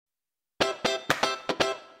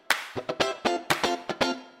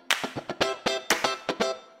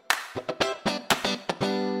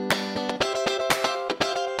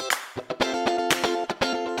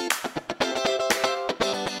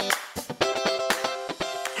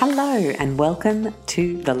Hello and welcome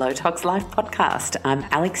to the Low Tox Life podcast. I'm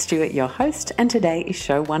Alex Stewart, your host, and today is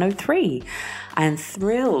show 103. I am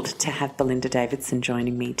thrilled to have Belinda Davidson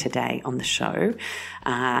joining me today on the show.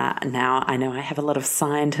 Now, I know I have a lot of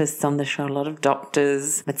scientists on the show, a lot of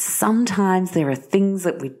doctors, but sometimes there are things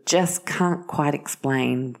that we just can't quite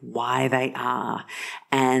explain why they are.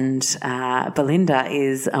 And Belinda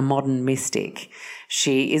is a modern mystic.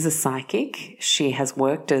 She is a psychic. She has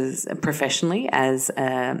worked professionally as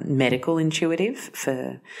a medical intuitive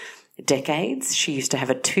for decades. She used to have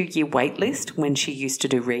a 2-year wait list when she used to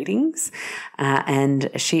do readings, and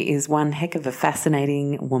she is one heck of a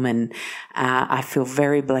fascinating woman. I feel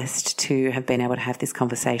very blessed to have been able to have this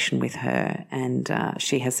conversation with her, and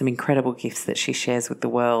she has some incredible gifts that she shares with the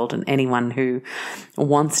world and anyone who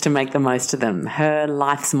wants to make the most of them. Her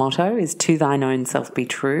life's motto is "To thine own self be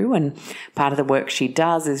true," and part of the work she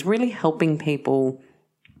does is really helping people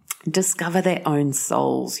discover their own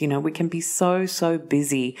souls. You know, we can be so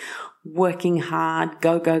busy working hard,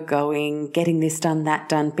 going, getting this done, that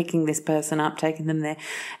done, picking this person up, taking them there.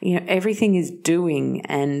 You know, everything is doing,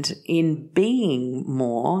 and in being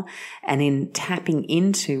more and in tapping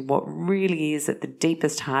into what really is at the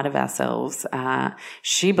deepest heart of ourselves,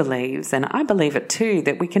 she believes, and I believe it too,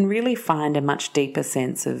 that we can really find a much deeper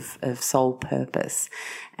sense of soul purpose.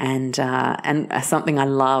 And something I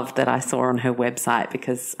love that I saw on her website,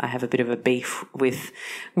 because I have a bit of a beef with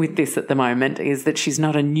this at the moment, is that she's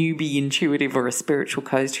not a newbie intuitive or a spiritual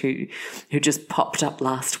coach who just popped up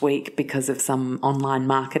last week because of some online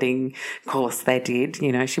marketing course they did.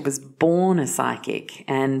 You know, she was born a psychic,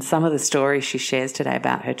 and some of the stories she shares today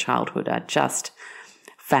about her childhood are just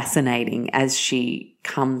fascinating as she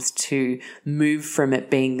comes to move from it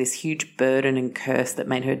being this huge burden and curse that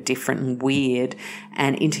made her different and weird,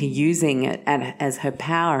 and into using it as her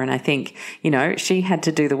power. And I think, you know, she had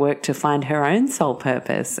to do the work to find her own soul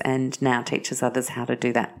purpose, and now teaches others how to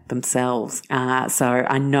do that themselves. So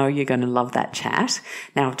I know you're going to love that chat.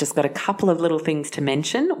 Now, I've just got a couple of little things to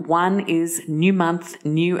mention. One is new month,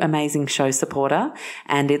 new amazing show supporter,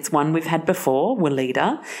 and it's one we've had before,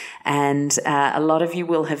 Belinda. And a lot of you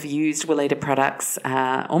will have used Belinda products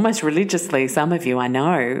almost religiously. Some of you, I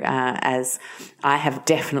know, as I have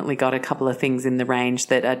definitely got a couple of things in the range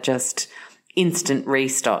that are just instant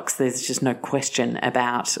restocks. There's just no question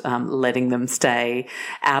about letting them stay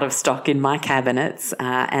out of stock in my cabinets.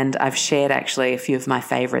 And I've shared actually a few of my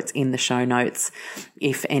favorites in the show notes.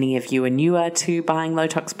 If any of you are newer to buying low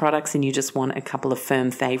tox products and you just want a couple of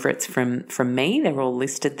firm favorites from me, they're all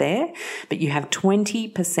listed there. But you have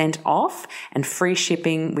 20% off and free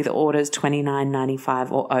shipping with orders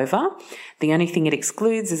 $29.95 or over. The only thing it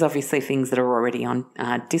excludes is obviously things that are already on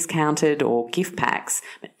discounted or gift packs.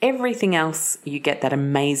 But everything else, you get that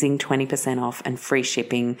amazing 20% off and free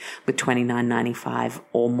shipping with $29.95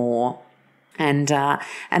 or more. And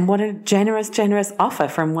what a generous offer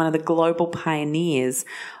from one of the global pioneers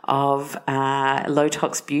of low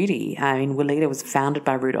tox beauty. I mean, Belinda was founded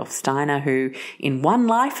by Rudolf Steiner, who in one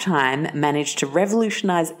lifetime managed to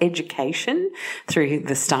revolutionize education through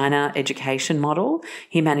the Steiner education model.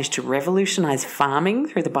 He managed to revolutionize farming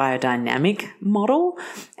through the biodynamic model,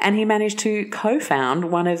 and he managed to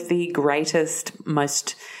co-found one of the greatest,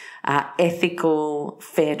 most ethical,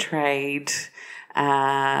 fair trade,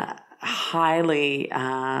 highly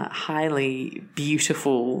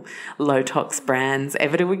beautiful low tox brands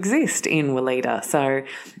ever to exist in Belinda. So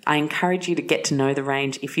I encourage you to get to know the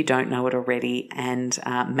range if you don't know it already, and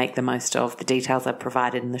make the most of the details I've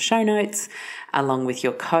provided in the show notes, along with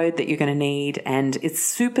your code that you're going to need. And it's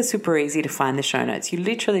super easy to find the show notes. You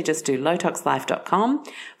literally just do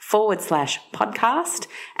lowtoxlife.com/podcast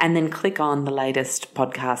and then click on the latest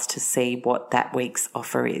podcast to see what that week's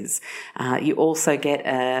offer is. You also get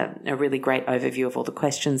a really great overview of all the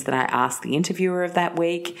questions that I asked the interviewer of that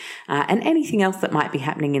week, and anything else that might be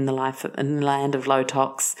happening in the land of low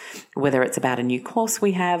tox, whether it's about a new course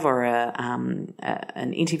we have or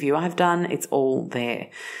an interview I've done. It's all there.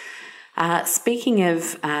 Speaking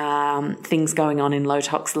of things going on in low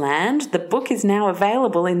tox land, the book is now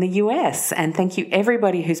available in the US, and thank you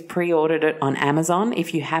everybody who's pre-ordered it on Amazon.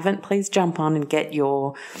 If you haven't, please jump on and get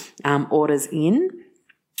your orders in.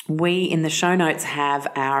 We, in the show notes, have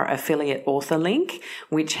our affiliate author link,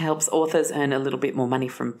 which helps authors earn a little bit more money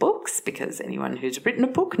from books, because anyone who's written a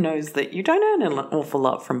book knows that you don't earn an awful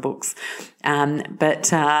lot from books.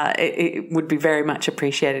 But it would be very much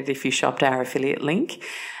appreciated if you shopped our affiliate link.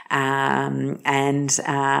 And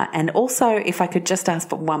also, if I could just ask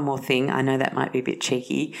for one more thing, I know that might be a bit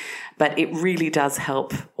cheeky, but it really does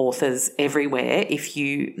help authors everywhere. If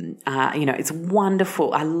you, it's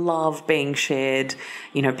wonderful. I love being shared,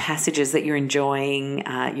 passages that you're enjoying,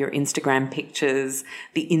 your Instagram pictures,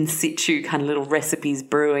 the in situ kind of little recipes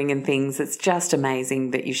brewing and things. It's just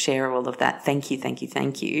amazing that you share all of that. Thank you, thank you,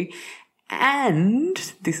 thank you. And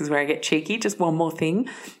this is where I get cheeky. Just one more thing.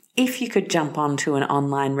 If you could jump onto an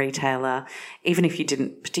online retailer, even if you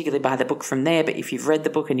didn't particularly buy the book from there, but if you've read the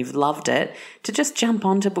book and you've loved it, to just jump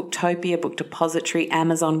onto Booktopia, Book Depository,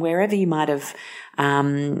 Amazon, wherever you might have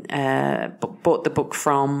bought the book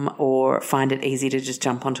from, or find it easy to just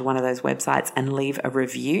jump onto one of those websites and leave a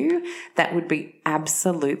review, that would be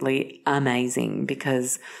absolutely amazing,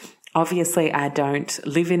 because obviously, I don't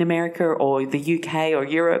live in America or the UK or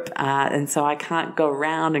Europe, and so I can't go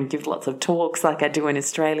around and give lots of talks like I do in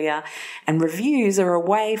Australia. And reviews are a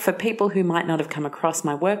way for people who might not have come across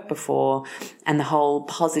my work before, and the whole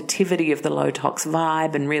positivity of the low tox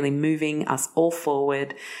vibe and really moving us all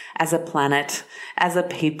forward as a planet, as a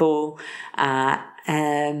people.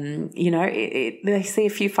 They see a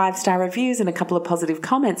few 5-star reviews and a couple of positive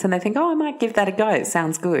comments and they think, I might give that a go. It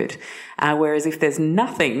sounds good. Whereas if there's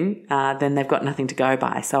nothing, then they've got nothing to go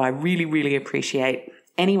by. So I really, really appreciate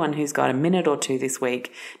anyone who's got a minute or two this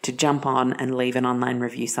week to jump on and leave an online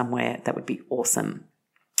review somewhere. That would be awesome.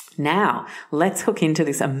 Now, let's hook into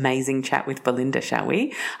this amazing chat with Belinda, shall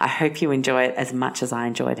we? I hope you enjoy it as much as I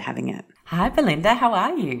enjoyed having it. Hi, Belinda. How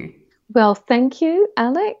are you? Well, thank you,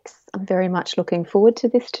 Alex. I'm very much looking forward to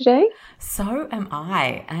this today. So am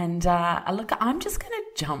I. And look, I'm just going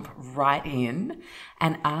to jump right in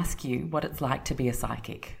and ask you what it's like to be a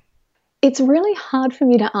psychic. It's really hard for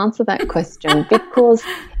me to answer that question because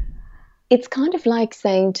it's kind of like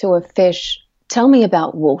saying to a fish, tell me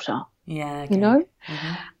about water. Yeah. Okay.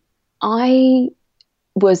 Mm-hmm. I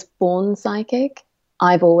was born psychic.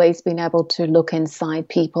 I've always been able to look inside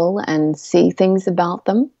people and see things about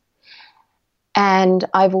them. And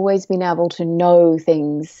I've always been able to know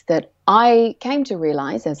things that I came to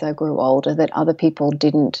realize as I grew older that other people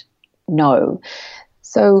didn't know.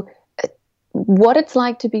 So what it's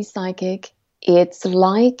like to be psychic, it's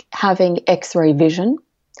like having X-ray vision.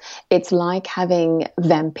 It's like having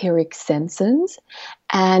vampiric senses.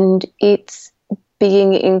 And it's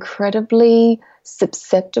being incredibly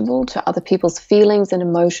susceptible to other people's feelings and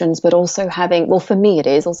emotions, but also having, well, for me it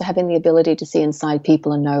is, also having the ability to see inside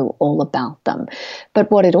people and know all about them. But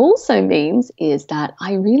what it also means is that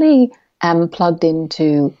I really am plugged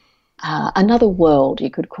into another world, you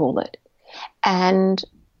could call it. And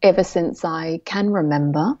ever since I can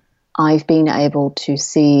remember, I've been able to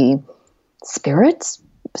see spirits,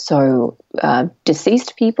 so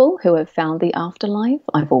deceased people who have found the afterlife.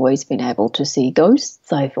 I've always been able to see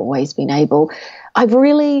ghosts. I've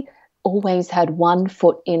really always had one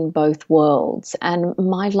foot in both worlds. And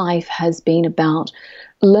my life has been about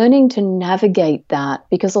learning to navigate that,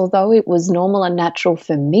 because although it was normal and natural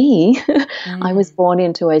for me, I was born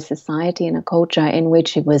into a society and a culture in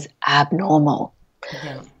which it was abnormal.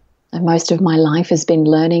 Yeah. And most of my life has been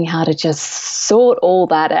learning how to just sort all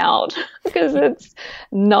that out because it's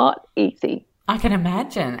not easy. I can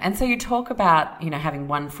imagine. And so you talk about, having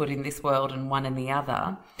one foot in this world and one in the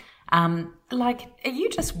other. Are you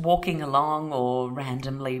just walking along or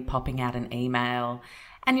randomly popping out an email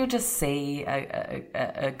and you'll just see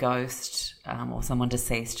a ghost or someone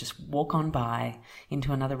deceased just walk on by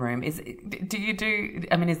into another room? Is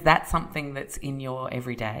that something that's in your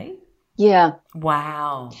everyday? Yeah.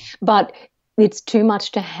 Wow. But it's too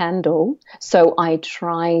much to handle, so I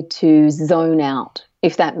try to zone out,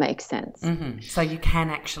 if that makes sense. Mm-hmm. So you can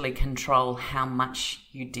actually control how much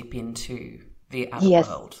you dip into the other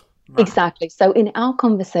world. Right. Exactly. So in our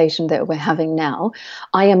conversation that we're having now,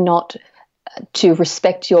 I am not, to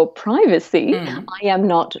respect your privacy, I am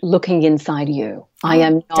not looking inside you. I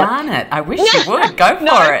am not. Darn it. I wish you would. Go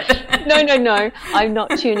for it. No. I'm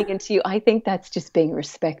not tuning into you. I think that's just being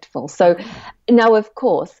respectful. So now, of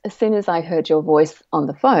course, as soon as I heard your voice on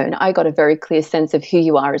the phone, I got a very clear sense of who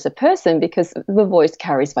you are as a person, because the voice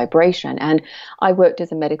carries vibration. And I worked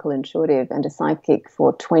as a medical intuitive and a psychic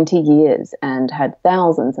for 20 years and had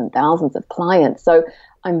thousands and thousands of clients. So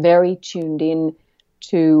I'm very tuned in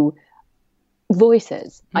to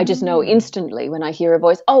voices. I just know instantly when I hear a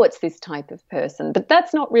voice, it's this type of person. But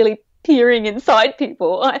that's not really peering inside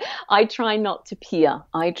people. I try not to peer.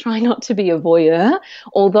 I try not to be a voyeur,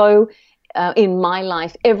 although in my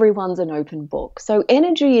life, everyone's an open book. So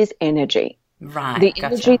energy is energy. Right. The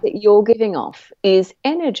energy that you're giving off is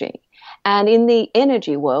energy. And in the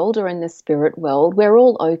energy world or in the spirit world, we're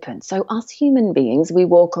all open. So us human beings, we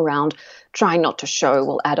walk around trying not to show,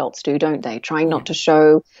 well, adults do, don't they? Trying not to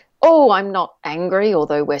show, oh, I'm not angry,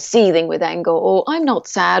 although we're seething with anger, or I'm not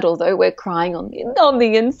sad, although we're crying on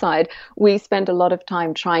the inside. We spend a lot of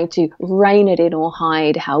time trying to rein it in or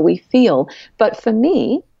hide how we feel. But for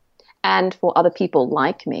me, and for other people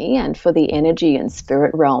like me, and for the energy and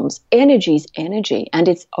spirit realms, energy's energy, and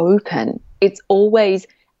it's open. It's always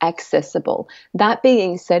accessible. That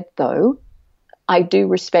being said, though, I do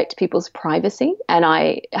respect people's privacy, and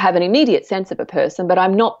I have an immediate sense of a person, but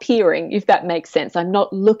I'm not peering, if that makes sense. I'm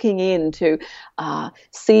not looking in to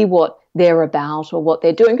see what they're about or what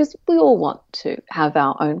they're doing, because we all want to have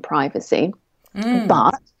our own privacy.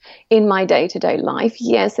 But in my day-to-day life,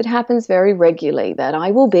 yes, it happens very regularly that I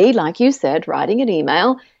will be, like you said, writing an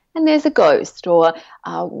email and there's a ghost, or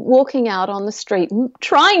walking out on the street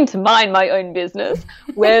trying to mind my own business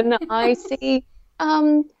when I see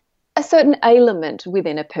a certain ailment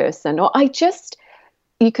within a person, or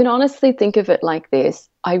you can honestly think of it like this.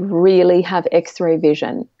 I really have X-ray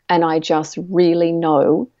vision, and I just really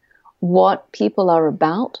know what people are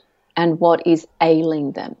about and what is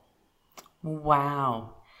ailing them.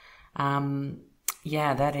 Wow.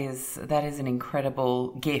 Yeah, that is an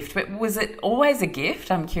incredible gift. But was it always a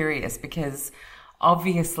gift? I'm curious, because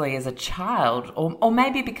obviously as a child, or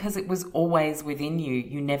maybe because it was always within you,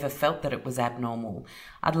 you never felt that it was abnormal.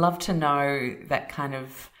 I'd love to know that kind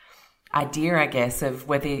of idea, I guess, of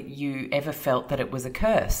whether you ever felt that it was a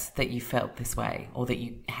curse that you felt this way, or that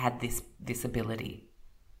you had this ability.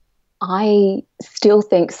 I still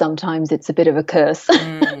think sometimes it's a bit of a curse.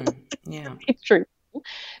 Yeah. It's true.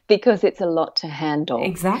 Because it's a lot to handle.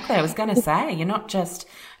 Exactly. I was going to say, you're not just,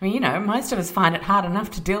 most of us find it hard enough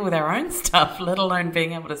to deal with our own stuff, let alone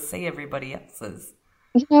being able to see everybody else's.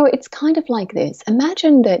 It's kind of like this.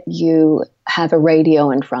 Imagine that you have a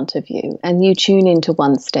radio in front of you and you tune into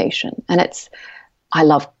one station, and I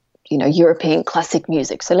love, European classic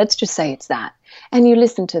music. So let's just say it's that. And you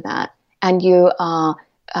listen to that and you are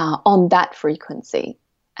on that frequency.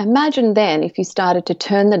 Imagine then if you started to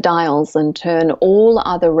turn the dials and turn all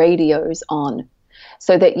other radios on,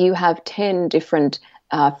 so that you have 10 different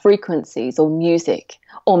frequencies or music,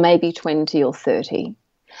 or maybe 20 or 30.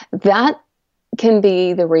 That can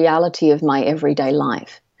be the reality of my everyday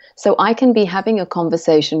life. So I can be having a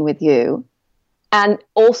conversation with you and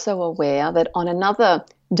also aware that on another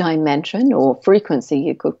dimension or frequency,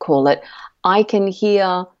 you could call it, I can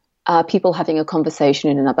hear people having a conversation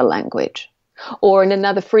in another language. Or in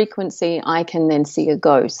another frequency, I can then see a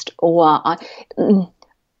ghost. Or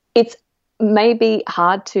it's maybe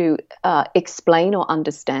hard to explain or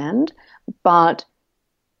understand, but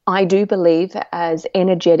I do believe as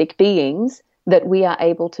energetic beings that we are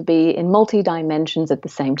able to be in multi-dimensions at the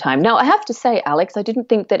same time. Now, I have to say, Alex, I didn't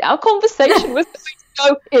think that our conversation was going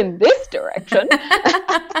to go in this direction.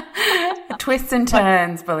 Twists and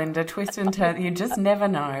turns, Belinda, twists and turns. You just never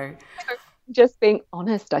know. Just being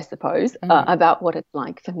honest, I suppose, about what it's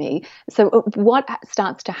like for me. So what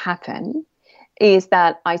starts to happen is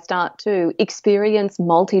that I start to experience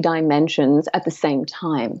multi-dimensions at the same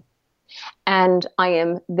time. And I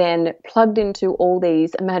am then plugged into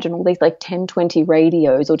imagine all these like 10, 20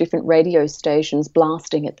 radios or different radio stations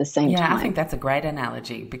blasting at the same time. Yeah, I think that's a great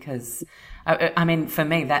analogy, because, for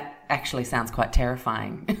me, that actually sounds quite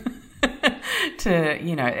terrifying.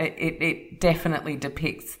 It definitely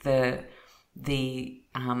depicts the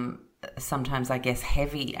sometimes, I guess,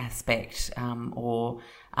 heavy aspect,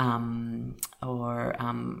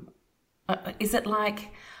 is it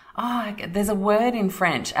like, there's a word in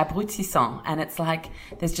French, abrutissant, and it's like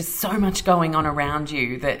there's just so much going on around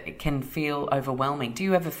you that it can feel overwhelming. Do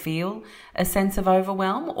you ever feel a sense of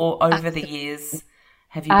overwhelm, or over the years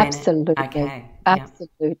have you Absolutely. been? Okay.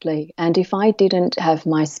 Absolutely. Yeah. And if I didn't have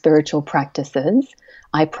my spiritual practices,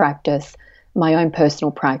 I practice my own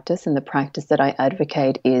personal practice, and the practice that I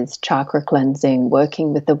advocate is chakra cleansing,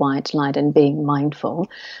 working with the white light and being mindful.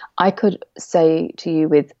 I could say to you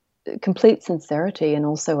with complete sincerity and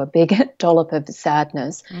also a big dollop of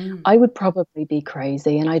sadness, I would probably be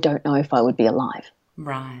crazy, and I don't know if I would be alive.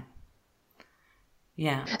 Right.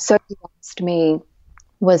 Yeah. So you asked me,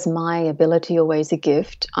 was my ability always a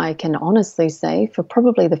gift? I can honestly say for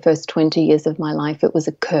probably the first 20 years of my life, it was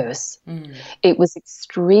a curse. It was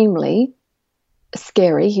extremely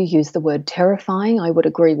scary. You used the word terrifying. I would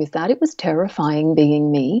agree with that. It was terrifying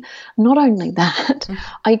being me. Not only that,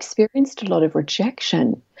 I experienced a lot of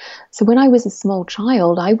rejection. So when I was a small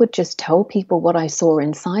child, I would just tell people what I saw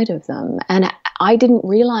inside of them. And I didn't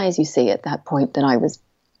realize, you see, at that point that I was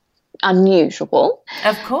unusual.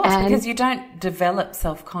 Of course, because you don't develop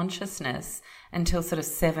self-consciousness until sort of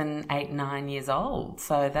 7, 8, 9 years old.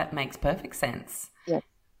 So that makes perfect sense. Yes.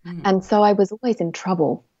 And so I was always in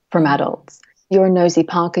trouble from adults. You're a nosy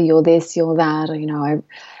Parker, you're this, you're that. I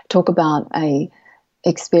talk about a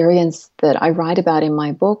experience that I write about in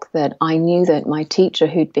my book, that I knew that my teacher,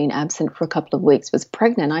 who'd been absent for a couple of weeks, was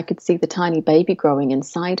pregnant. I could see the tiny baby growing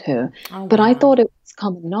inside her, but I thought it was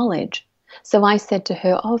common knowledge. So I said to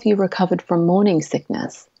her, "Oh, have you recovered from morning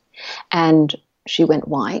sickness?" And she went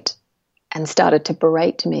white and started to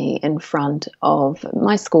berate me in front of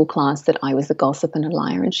my school class that I was a gossip and a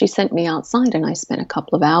liar. And she sent me outside, and I spent a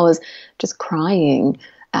couple of hours just crying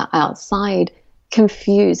outside,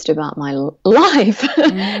 confused about my life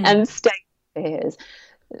and state affairs.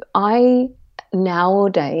 I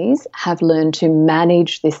nowadays have learned to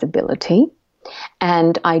manage this ability,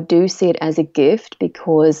 and I do see it as a gift,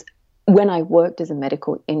 because when I worked as a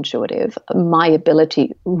medical intuitive, my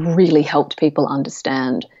ability really helped people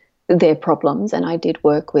understand their problems. And I did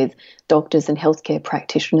work with doctors and healthcare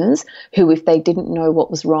practitioners who, if they didn't know what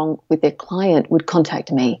was wrong with their client, would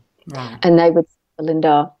contact me. Right. And they would say,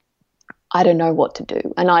 "Belinda, I don't know what to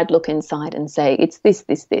do." And I'd look inside and say, "It's this,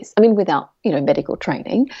 this, this." I mean, without, medical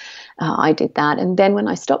training, I did that. And then when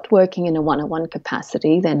I stopped working in a one-on-one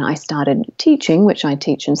capacity, then I started teaching, which I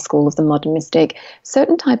teach in School of the Modern Mystic,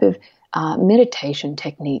 certain type of meditation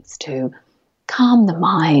techniques to calm the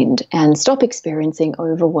mind and stop experiencing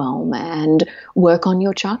overwhelm and work on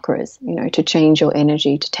your chakras, to change your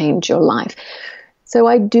energy, to change your life. So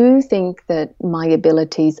I do think that my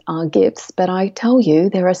abilities are gifts, but I tell you,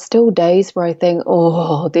 there are still days where I think,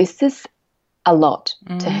 oh, this is a lot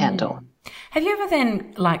to handle. Have you ever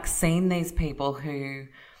then seen these people who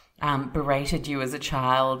berated you as a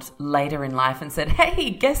child later in life and said,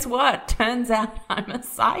 "Hey, guess what? Turns out I'm a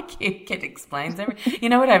psychic. It explains everything." You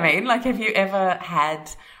know what I mean? Have you ever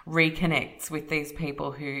had reconnects with these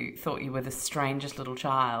people who thought you were the strangest little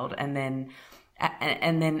child, and then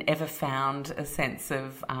ever found a sense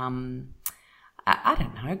of, I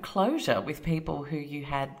don't know, closure with people who you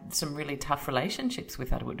had some really tough relationships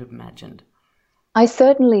with, I would have imagined? I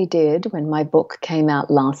certainly did when my book came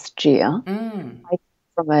out last year. I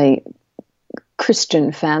from a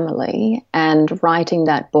Christian family, and writing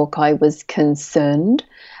that book, I was concerned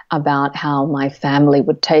about how my family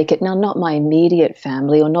would take it. Now, not my immediate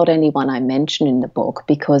family, or not anyone I mention in the book,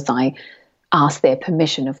 because I asked their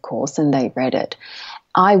permission, of course, and they read it.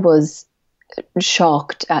 I was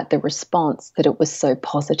shocked at the response, that it was so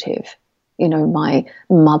positive. My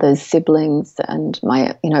mother's siblings and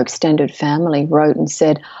my, extended family wrote and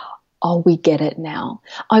said, "Oh, we get it now."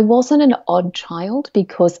 I wasn't an odd child,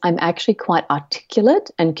 because I'm actually quite articulate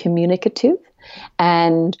and communicative,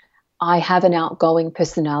 and I have an outgoing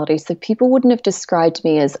personality. So people wouldn't have described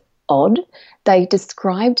me as odd. They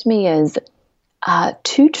described me as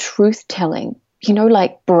too truth-telling,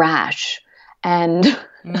 brash. And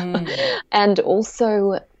and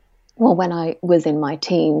also, well, when I was in my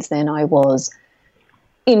teens, then I was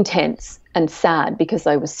intense and sad, because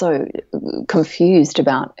I was so confused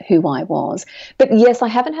about who I was. But yes, I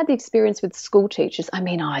haven't had the experience with school teachers. I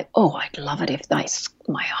mean, I'd love it if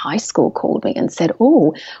my high school called me and said,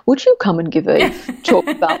 "Oh, would you come and give a talk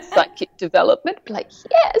about psychic development?" I'd be like,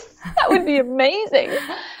 yes, that would be amazing.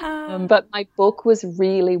 But my book was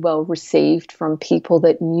really well received from people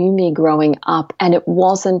that knew me growing up, and it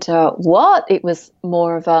wasn't a what? It was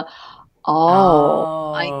more of a,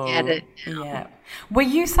 I get it now. Yeah. Were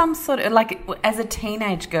you some sort of, as a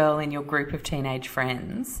teenage girl in your group of teenage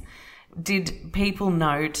friends, did people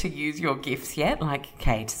know to use your gifts yet?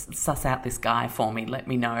 "Okay, suss out this guy for me, let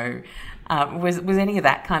me know." Was any of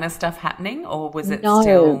that kind of stuff happening, or was it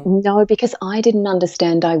still? No, because I didn't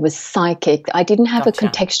understand I was psychic. I didn't have a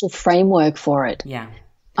contextual framework for it. Yeah.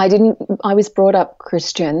 I was brought up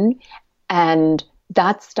Christian, and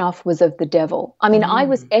that stuff was of the devil. I mean, I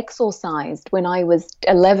was exorcised when I was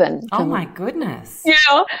 11. Oh, my goodness.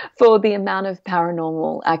 Yeah, for the amount of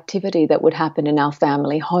paranormal activity that would happen in our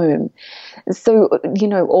family home. So,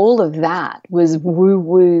 all of that was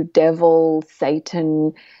woo-woo, devil,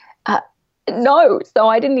 Satan. No, so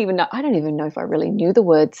I don't even know if I really knew the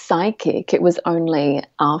word psychic. It was only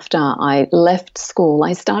after I left school,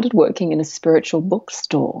 I started working in a spiritual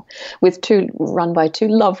bookstore run by two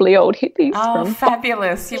lovely old hippies. Oh,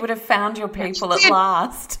 fabulous. You would have found your people at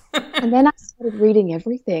last. And then I started reading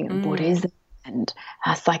everything, Buddhism and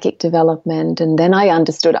psychic development. And then I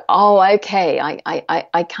understood, okay,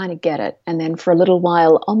 I kind of get it. And then for a little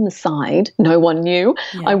while on the side, no one knew,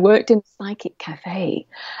 I worked in a psychic cafe.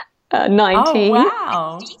 19. Oh,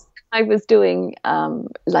 wow. I was doing,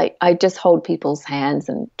 I just hold people's hands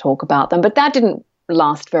and talk about them. But that didn't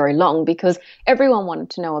last very long because everyone wanted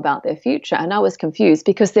to know about their future. And I was confused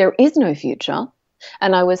because there is no future.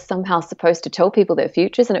 And I was somehow supposed to tell people their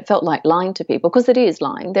futures, and it felt like lying to people because it is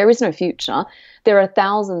lying. There is no future. There are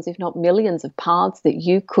thousands, if not millions, of paths that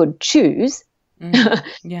you could choose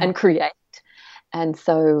and create. And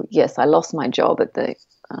so, yes, I lost my job at the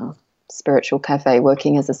spiritual cafe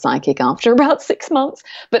working as a psychic after about 6 months,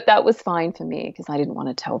 but that was fine for me because I didn't want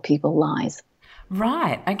to tell people lies.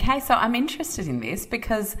 Right. Okay. So I'm interested in this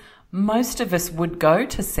because most of us would go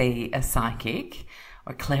to see a psychic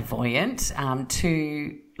or clairvoyant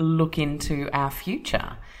to look into our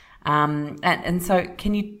future. And so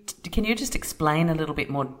can you just explain a little bit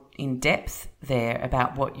more in depth there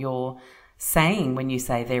about what you're saying when you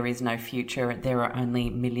say there is no future, there are only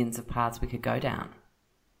millions of paths we could go down?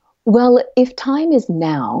 Well, if time is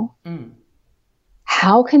now,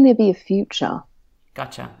 how can there be a future?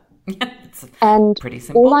 Gotcha. And pretty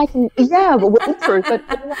simple. All I can tell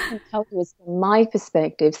you is from my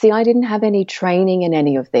perspective. See, I didn't have any training in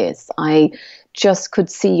any of this. I just could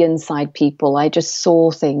see inside people. I just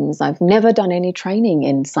saw things. I've never done any training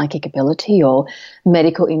in psychic ability or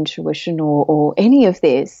medical intuition or any of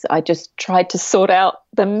this. I just tried to sort out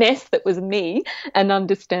the mess that was me and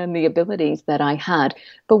understand the abilities that I had.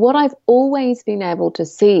 But what I've always been able to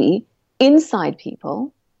see inside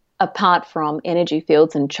people, apart from energy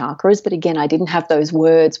fields and chakras, but again, I didn't have those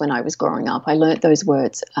words when I was growing up. I learnt those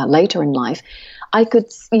words later in life.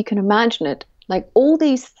 You can imagine it, like all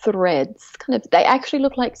these threads, they actually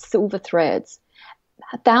look like silver threads,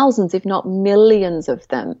 thousands, if not millions of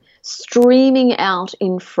them, streaming out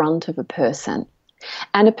in front of a person.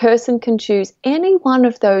 And a person can choose any one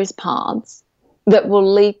of those paths that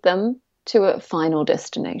will lead them to a final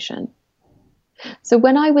destination. So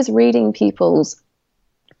when I was reading people's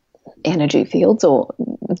energy fields or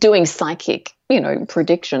doing psychic,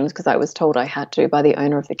 predictions, because I was told I had to by the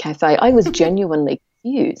owner of the cafe, I was genuinely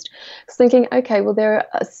confused. I was thinking, okay, well, there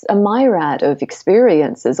are a myriad of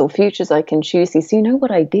experiences or futures I can choose. So you know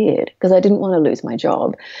what I did? Because I didn't want to lose my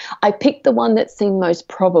job. I picked the one that seemed most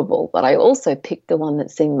probable, but I also picked the one that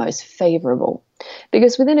seemed most favorable.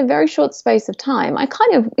 Because within a very short space of time, I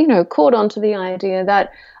kind of, caught on to the idea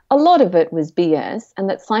that a lot of it was BS and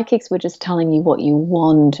that psychics were just telling you what you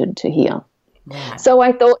wanted to hear. Right. So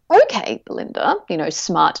I thought, okay, Belinda,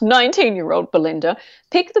 smart 19-year-old Belinda,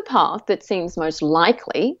 pick the path that seems most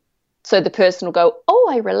likely. So the person will go, oh,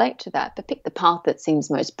 I relate to that, but pick the path that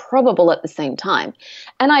seems most probable at the same time.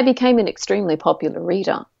 And I became an extremely popular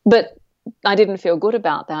reader, but I didn't feel good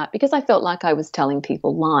about that because I felt like I was telling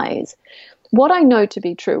people lies. What I know to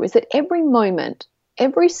be true is that every moment,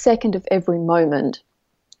 every second of every moment,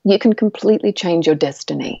 you can completely change your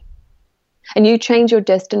destiny. And you change your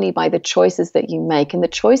destiny by the choices that you make. And the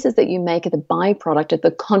choices that you make are the byproduct of the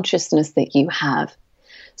consciousness that you have.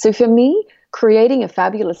 So for me, creating a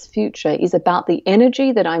fabulous future is about the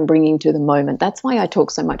energy that I'm bringing to the moment. That's why I talk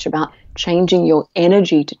so much about changing your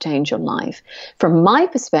energy to change your life. From my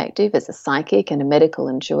perspective as a psychic and a medical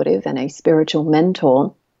intuitive and a spiritual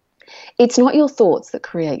mentor, it's not your thoughts that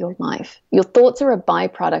create your life. Your thoughts are a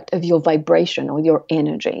byproduct of your vibration or your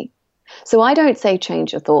energy. So I don't say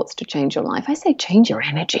change your thoughts to change your life. I say change your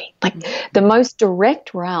energy. Like the most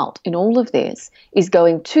direct route in all of this is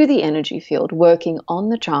going to the energy field, working on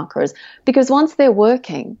the chakras, because once they're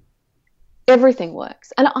working, everything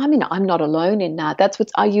works. And I mean, I'm not alone in that. That's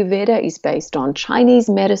what Ayurveda is based on. Chinese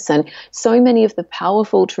medicine, so many of the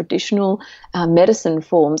powerful traditional medicine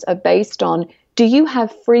forms are based on, do you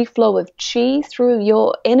have free flow of chi through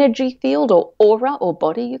your energy field or aura or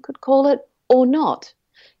body, you could call it, or not?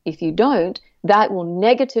 If you don't, that will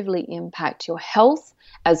negatively impact your health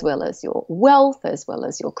as well as your wealth, as well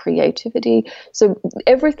as your creativity. So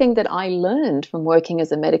everything that I learned from working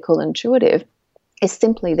as a medical intuitive is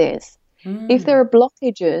simply this. If there are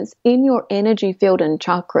blockages in your energy field and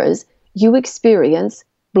chakras, you experience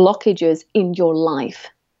blockages in your life.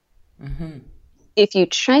 Mm-hmm. If you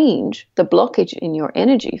change the blockage in your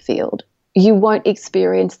energy field, you won't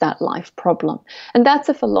experience that life problem. And that's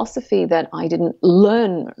a philosophy that I didn't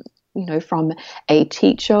learn, from a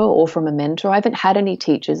teacher or from a mentor. I haven't had any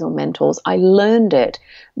teachers or mentors. I learned it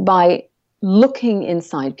by looking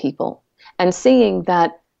inside people and seeing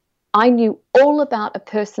that I knew all about a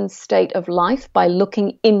person's state of life by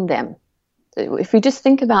looking in them. So if we just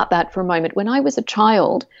think about that for a moment, when I was a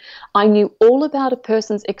child, I knew all about a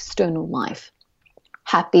person's external life,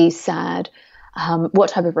 happy, sad,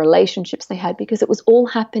 what type of relationships they had, because it was all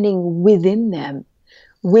happening within them.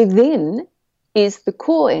 Within is the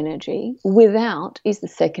core energy, without is the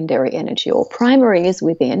secondary energy, or primary is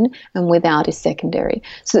within and without is secondary.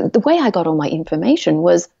 So the way I got all my information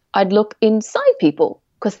was I'd look inside people,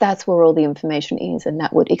 because that's where all the information is, and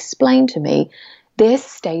that would explain to me their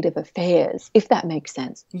state of affairs, if that makes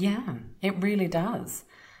sense. Yeah, it really does.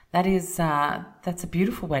 That is that's a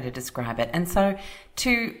beautiful way to describe it. And so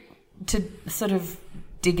to sort of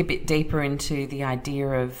dig a bit deeper into the idea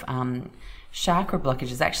of chakra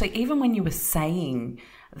blockages, actually, even when you were saying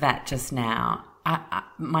that just now,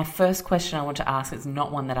 my first question I want to ask is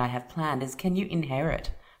not one that I have planned, is can you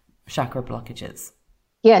inherit chakra blockages?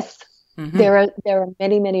 Yes. Mm-hmm. There are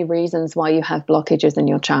many, many reasons why you have blockages in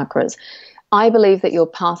your chakras. I believe that your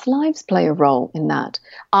past lives play a role in that.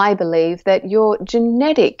 I believe that your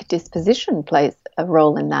genetic disposition plays a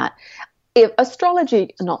role in that. If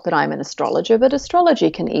astrology, not that I'm an astrologer, but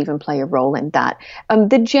astrology can even play a role in that.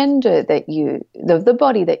 The gender that the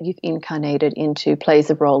body that you've incarnated into plays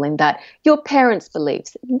a role in that. Your parents'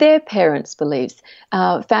 beliefs, their parents' beliefs,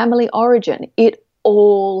 family origin, it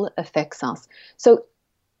all affects us. So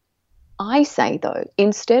I say, though,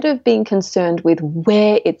 instead of being concerned with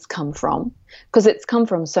where it's come from, because it's come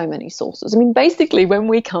from so many sources. I mean, basically, when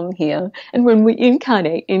we come here and when we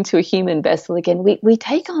incarnate into a human vessel again, we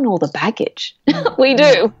take on all the baggage. We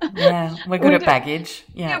do. Yeah, we're good at baggage.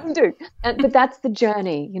 Yeah, we do. But that's the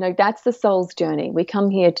journey. That's the soul's journey. We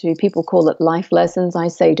come here to, people call it life lessons. I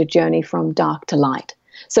say to journey from dark to light.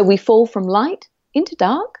 So we fall from light into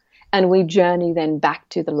dark, and we journey then back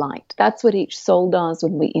to the light. That's what each soul does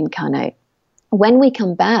when we incarnate. When we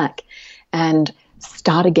come back and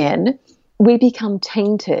start again, we become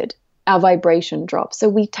tainted. Our vibration drops. So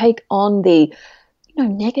we take on the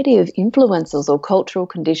negative influences or cultural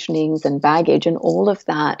conditionings and baggage and all of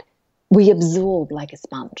that. We absorb like a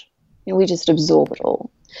sponge. We just absorb it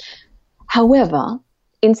all. However,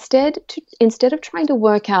 instead of trying to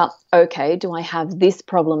work out, okay, do I have this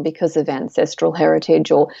problem because of ancestral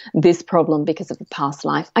heritage or this problem because of a past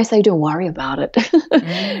life, I say don't worry about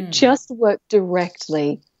it. Just work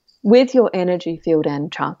directly with your energy field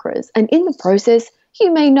and chakras. And in the process,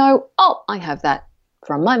 you may know, oh, I have that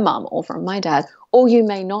from my mum or from my dad, or you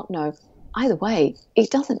may not know. Either way,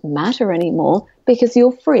 it doesn't matter anymore because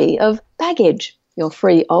you're free of baggage. You're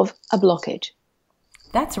free of a blockage.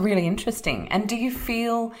 That's really interesting. And do you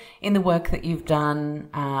feel in the work that you've done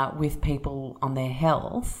with people on their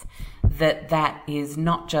health that is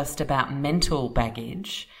not just about mental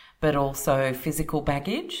baggage, but also physical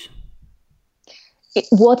baggage?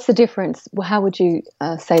 What's the difference? How would you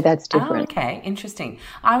say that's different? Okay, interesting.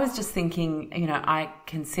 I was just thinking, I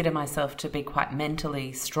consider myself to be quite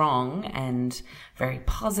mentally strong and very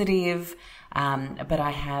positive. But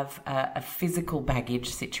I have a physical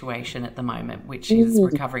baggage situation at the moment, which is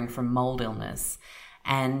recovering from mold illness.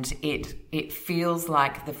 And it feels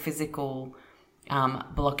like the physical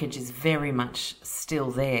blockage is very much still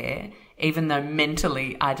there, even though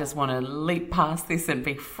mentally I just want to leap past this and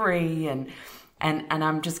be free. And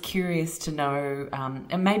I'm just curious to know,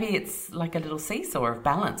 and maybe it's like a little seesaw of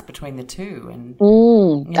balance between the two.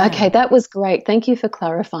 And Okay, that was great. Thank you for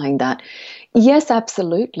clarifying that. Yes,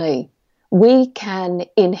 absolutely. We can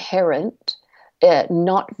inherit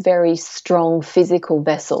not very strong physical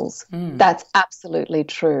vessels. That's absolutely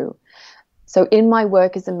true. So in my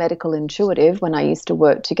work as a medical intuitive, when I used to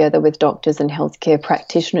work together with doctors and healthcare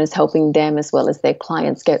practitioners, helping them as well as their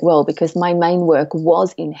clients get well, because my main work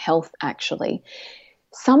was in health actually,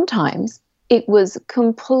 sometimes it was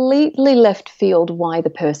completely left field why the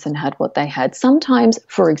person had what they had. Sometimes,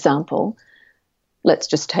 for example, let's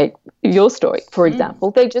just take your story, for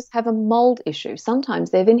example. They just have a mold issue.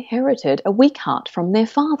 Sometimes they've inherited a weak heart from their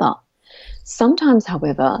father. Sometimes,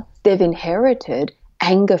 however, they've inherited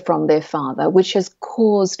anger from their father, which has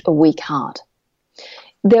caused a weak heart.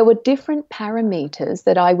 There were different parameters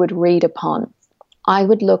that I would read upon. I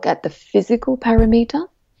would look at the physical parameter,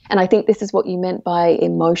 and I think this is what you meant by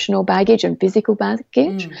emotional baggage and physical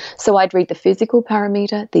baggage. So I'd read the physical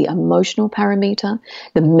parameter, the emotional parameter,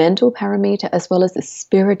 the mental parameter, as well as the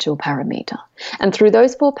spiritual parameter. And through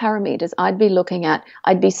those four parameters, I'd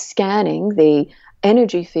be scanning the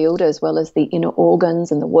energy field as well as the inner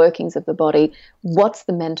organs and the workings of the body. What's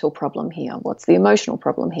the mental problem here? What's the emotional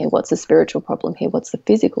problem here? What's the spiritual problem here? What's the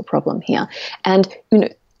physical problem here? And,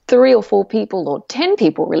 3 or 4 people or 10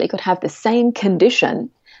 people really could have the same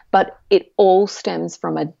condition, but it all stems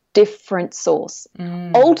from a different source.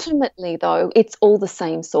 Ultimately, though, it's all the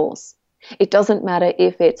same source. It doesn't matter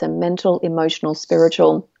if it's a mental, emotional,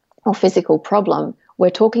 spiritual, or physical problem. We're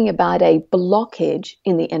talking about a blockage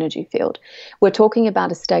in the energy field. We're talking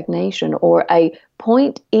about a stagnation or a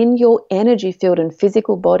point in your energy field and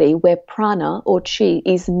physical body where prana or chi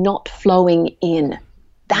is not flowing in.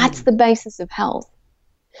 That's the basis of health.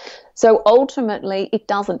 So ultimately, it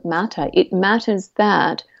doesn't matter. It matters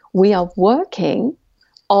that we are working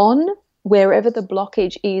on wherever the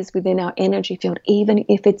blockage is within our energy field, even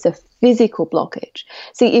if it's a physical blockage.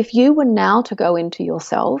 See, if you were now to go into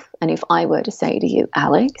yourself, and if I were to say to you,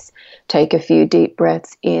 Alex, take a few deep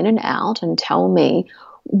breaths in and out and tell me,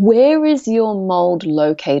 where is your mold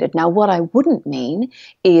located? Now, what I wouldn't mean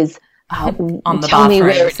is on the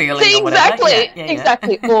bathroom ceiling or whatever. Exactly,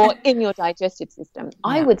 exactly. Or in your digestive system. Yeah.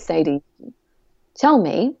 I would say to you, tell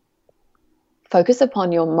me, focus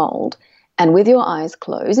upon your mold, and with your eyes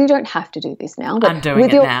closed, you don't have to do this now. But I'm doing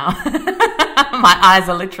it now. My eyes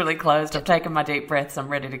are literally closed. I've taken my deep breaths. I'm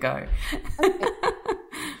ready to go. Okay.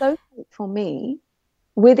 So for me,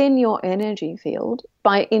 within your energy field,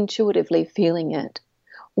 by intuitively feeling it,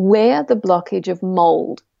 where the blockage of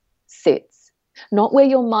mold sits, not where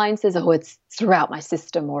your mind says, oh, it's throughout my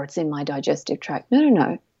system or it's in my digestive tract.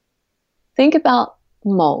 No. Think about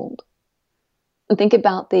mold and think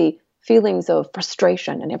about the feelings of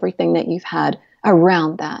frustration and everything that you've had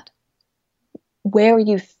around that. Where are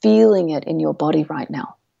you feeling it in your body right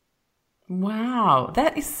now? Wow,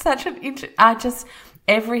 that is such an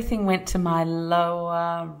everything went to my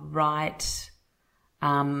lower right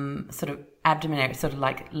sort of abdomen area, sort of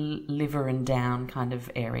like liver and down kind of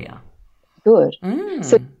area. Good.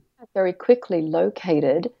 So very quickly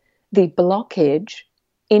located the blockage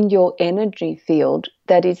in your energy field.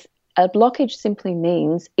 That is, a blockage simply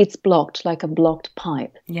means it's blocked, like a blocked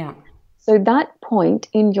pipe. Yeah. So that point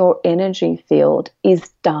in your energy field is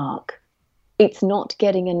dark. It's not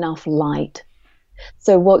getting enough light.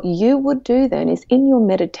 So what you would do then is in your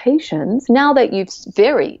meditations, now that you've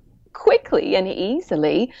very quickly and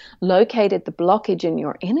easily located the blockage in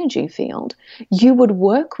your energy field, you would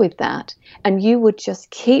work with that and you would just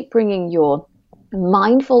keep bringing your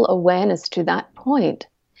mindful awareness to that point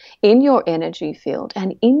in your energy field.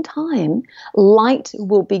 And in time, light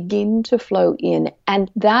will begin to flow in, and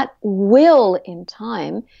that will in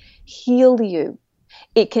time heal you.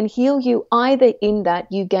 It can heal you either in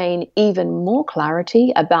that you gain even more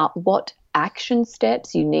clarity about what action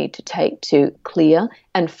steps you need to take to clear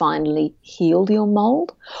and finally heal your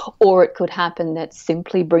mold, or it could happen that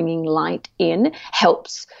simply bringing light in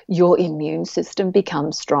helps your immune system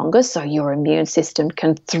become stronger so your immune system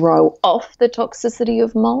can throw off the toxicity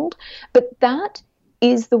of mold. But that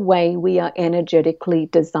is the way we are energetically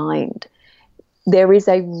designed. There is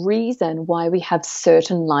a reason why we have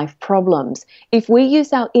certain life problems. If we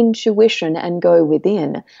use our intuition and go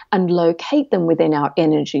within and locate them within our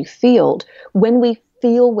energy field, when we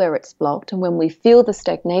feel where it's blocked and when we feel the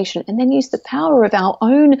stagnation, and then use the power of our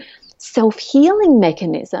own self-healing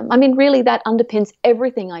mechanism. I mean, really, that underpins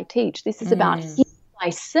everything I teach. This is about healing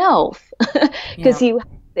myself because you have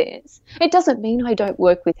this. It doesn't mean I don't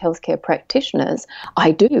work with healthcare practitioners. I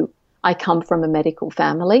do. I come from a medical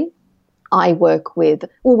family. I work with,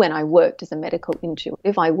 when I worked as a medical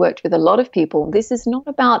intuitive, I worked with a lot of people. This is not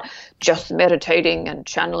about just meditating and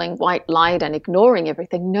channeling white light and ignoring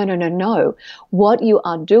everything. No. What you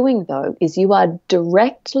are doing, though, is you are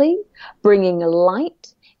directly bringing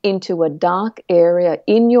light into a dark area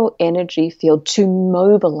in your energy field to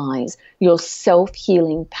mobilize your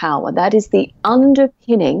self-healing power. That is the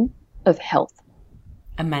underpinning of health.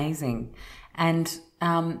 Amazing. And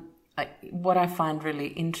what I find really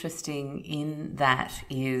interesting in that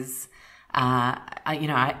is,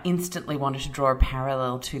 I instantly wanted to draw a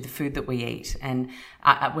parallel to the food that we eat. And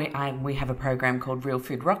we have a program called Real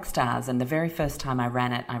Food Rockstars. And the very first time I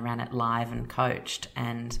ran it live and coached.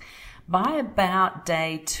 And by about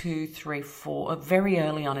day 2, 3, 4, very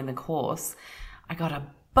early on in the course, I got a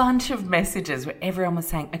bunch of messages where everyone was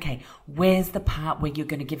saying, okay, where's the part where you're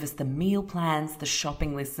going to give us the meal plans, the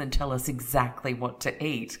shopping lists, and tell us exactly what to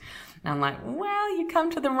eat? And I'm like, well, you come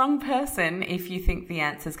to the wrong person if you think the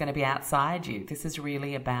answer is going to be outside you. This is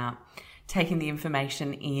really about taking the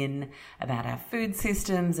information in about our food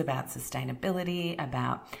systems, about sustainability,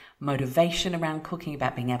 about motivation around cooking,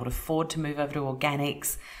 about being able to afford to move over to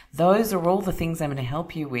organics. Those are all the things I'm going to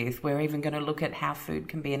help you with. We're even going to look at how food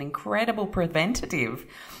can be an incredible preventative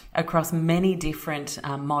across many different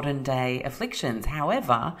modern day afflictions.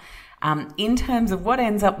 However, in terms of what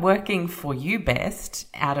ends up working for you best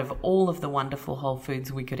out of all of the wonderful whole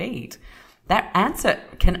foods we could eat, that answer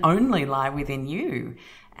can only lie within you.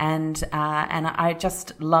 And I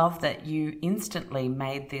just love that you instantly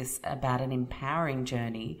made this about an empowering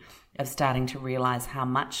journey of starting to realize how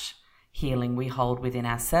much healing we hold within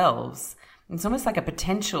ourselves. It's almost like a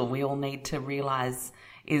potential we all need to realize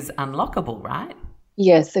is unlockable, right?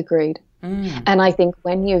 Yes, agreed. And I think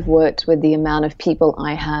when you've worked with the amount of people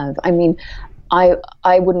I have, I mean,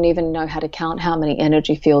 I wouldn't even know how to count how many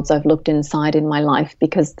energy fields I've looked inside in my life,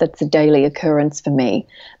 because that's a daily occurrence for me.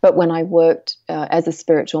 But when I worked as a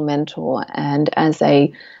spiritual mentor and as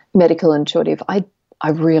a medical intuitive, I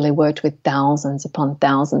really worked with thousands upon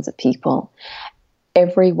thousands of people.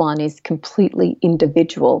 Everyone is completely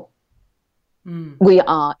individual.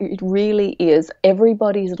 It really is.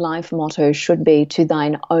 Everybody's life motto should be, to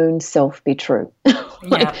thine own self be true.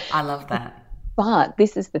 Yeah, I love that. But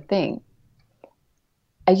this is the thing.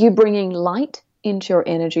 Are you bringing light into your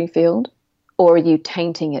energy field, or are you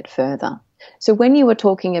tainting it further? So when you were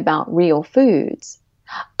talking about real foods,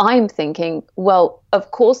 I'm thinking, well,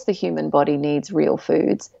 of course the human body needs real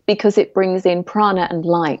foods because it brings in prana and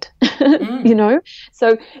light, you know?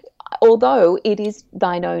 So although it is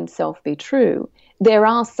thine own self be true, there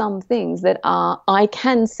are some things that I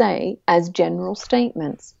can say as general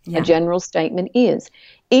statements. Yeah. A general statement is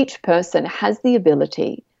each person has the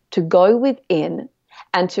ability to go within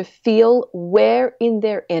and to feel where in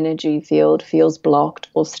their energy field feels blocked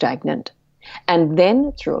or stagnant. And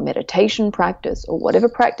then through a meditation practice or whatever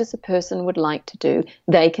practice a person would like to do,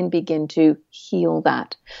 they can begin to heal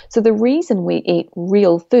that. So the reason we eat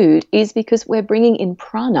real food is because we're bringing in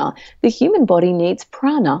prana. The human body needs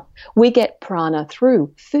prana. We get prana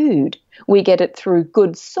through food. We get it through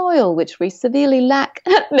good soil, which we severely lack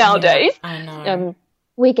nowadays. Yeah, I know.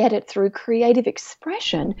 We get it through creative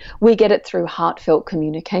expression. We get it through heartfelt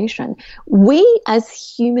communication. We as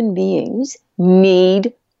human beings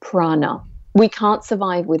need prana. We can't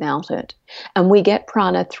survive without it. And we get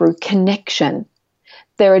prana through connection.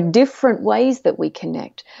 There are different ways that we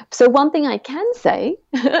connect. So one thing I can say,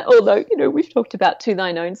 although, we've talked about to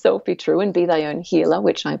thine own self be true and be thy own healer,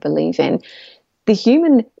 which I believe in, the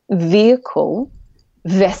human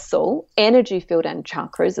vessel, energy field and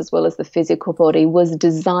chakras, as well as the physical body, was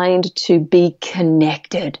designed to be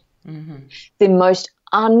connected. Mm-hmm. The most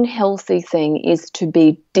unhealthy thing is to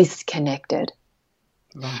be disconnected.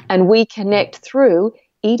 Right. And we connect through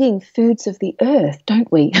eating foods of the earth,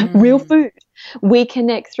 don't we? Real food. We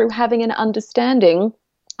connect through having an understanding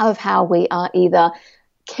of how we are either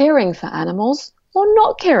caring for animals or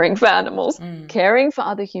not caring for animals, caring for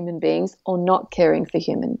other human beings or not caring for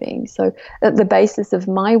human beings. So the basis of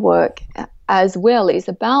my work as well is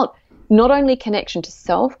about not only connection to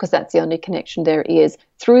self, because that's the only connection there is,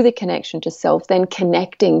 through the connection to self, then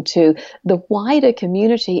connecting to the wider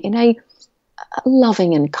community in a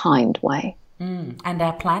loving and kind way. And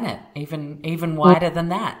our planet, even wider than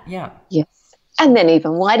that. Yeah. Yes. And then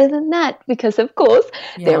even wider than that, because of course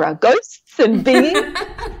there are ghosts and beings,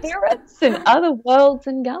 spirits and other worlds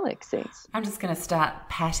and galaxies. I'm just going to start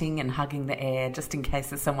patting and hugging the air just in case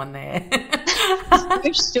there's someone there.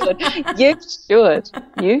 You should. You should.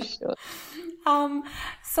 You should.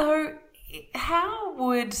 So how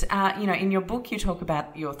would, in your book you talk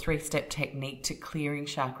about your 3-step technique to clearing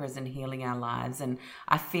chakras and healing our lives, and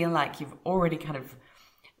I feel like you've already kind of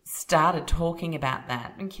started talking about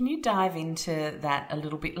that. And can you dive into that a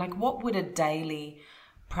little bit? Like, what would a daily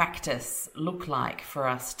practice look like for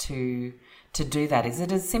us to do that? Is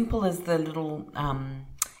it as simple as the little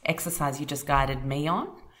exercise you just guided me on?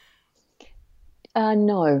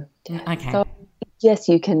 No. Okay. So, yes,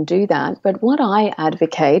 you can do that. But what I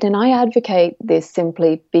advocate, and I advocate this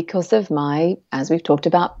simply because of my, as we've talked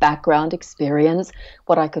about, background experience,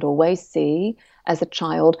 what I could always see as a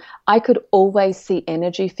child, I could always see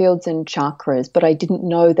energy fields and chakras, but I didn't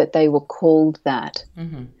know that they were called that.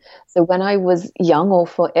 Mm-hmm. So when I was young or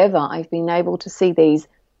forever, I've been able to see these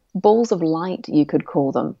balls of light, you could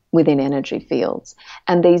call them, within energy fields.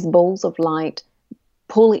 And these balls of light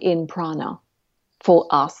pull in prana for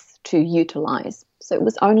us to utilize. So it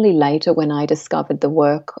was only later when I discovered the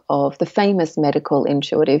work of the famous medical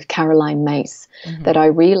intuitive Caroline Myss that I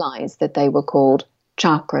realized that they were called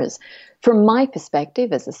chakras. From my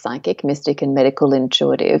perspective as a psychic, mystic, and medical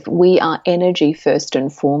intuitive, we are energy first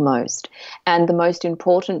and foremost. And the most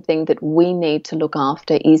important thing that we need to look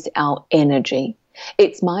after is our energy.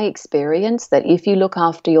 It's my experience that if you look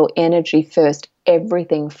after your energy first,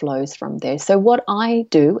 everything flows from there. So what I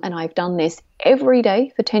do, and I've done this every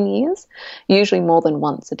day for 10 years, usually more than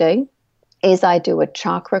once a day, is I do a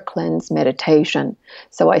chakra cleanse meditation.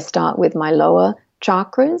 So I start with my lower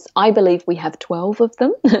chakras. I believe we have 12 of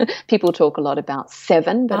them. People talk a lot about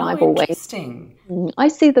 7, but I've always... I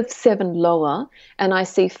see the 7 lower and I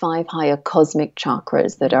see 5 higher cosmic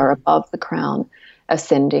chakras that are above the crown.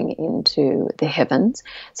 ascending into the heavens.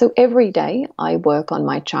 So every day I work on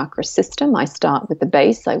my chakra system. I start with the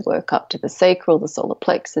base. I work up to the sacral, the solar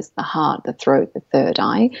plexus, the heart, the throat, the third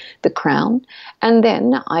eye, the crown. And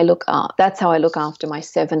then I look up. That's how I look after my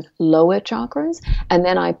 7 lower chakras. And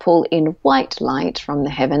then I pull in white light from the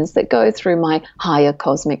heavens that go through my higher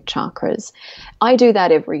cosmic chakras. I do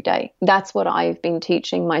that every day. That's what I've been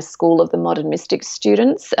teaching my School of the Modern Mystics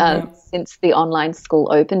students since the online school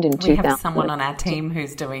opened in 2000. We have someone on our team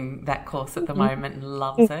who's doing that course at the moment and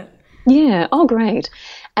loves it. Yeah. Oh, great.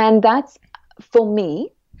 And that's for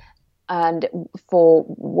me. And for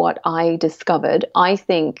what I discovered, I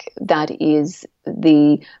think that is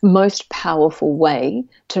the most powerful way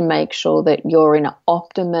to make sure that you're in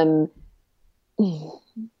optimum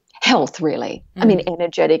health, really. I mean,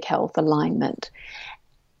 energetic health alignment.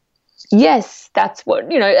 Yes, that's what,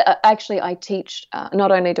 actually I teach,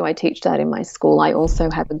 not only do I teach that in my school, I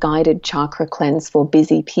also have a guided chakra cleanse for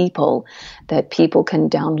busy people that people can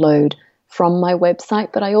download from my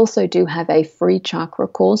website, but I also do have a free chakra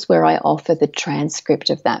course where I offer the transcript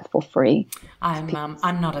of that for free.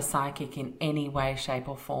 I'm not a psychic in any way, shape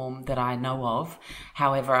or form that I know of.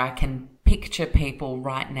 However, I can picture people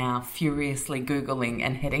right now furiously Googling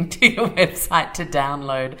and heading to your website to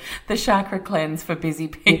download the chakra cleanse for busy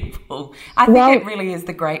people. I think it really is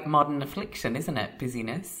the great modern affliction, isn't it?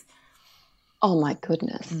 Busyness. Oh my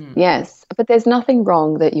goodness. Yes. But there's nothing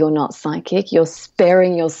wrong that you're not psychic. You're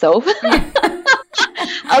sparing yourself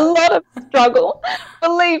a lot of struggle.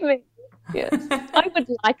 Believe me. Yes. I would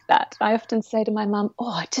like that. I often say to my mum,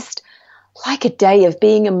 I just like a day of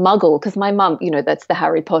being a muggle, because my mum, that's the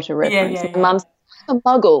Harry Potter reference. My mum's a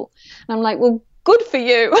muggle. And I'm like, well, good for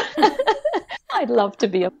you. I'd love to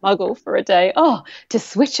be a muggle for a day. To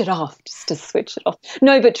switch it off, just to switch it off.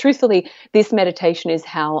 No, but truthfully, this meditation is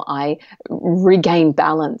how I regain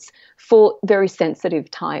balance. For very sensitive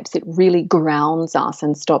types, it really grounds us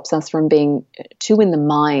and stops us from being too in the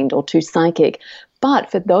mind or too psychic. But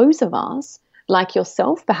for those of us, like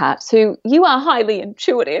yourself perhaps, who you are highly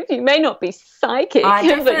intuitive, you may not be psychic. I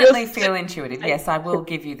definitely feel intuitive. Yes, I will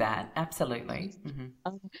give you that. Absolutely.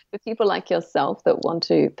 For people like yourself that want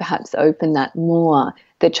to perhaps open that more,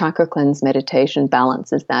 the chakra cleanse meditation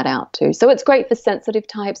balances that out too. So it's great for sensitive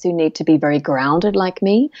types who need to be very grounded like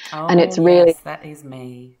me. And it's really, yes, that is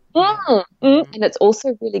me. And it's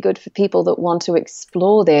also really good for people that want to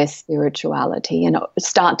explore their spirituality and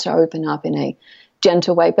start to open up in a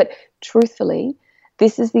gentle way. But truthfully,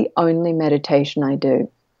 this is the only meditation I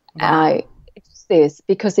do. Wow. It's this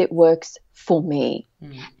because it works for me.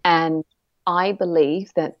 And I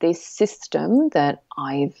believe that this system that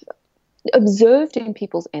I've observed in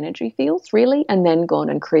people's energy fields, really, and then gone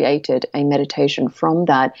and created a meditation from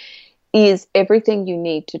that, is everything you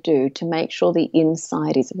need to do to make sure the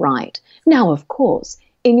inside is right. Now, of course,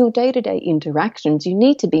 in your day-to-day interactions, you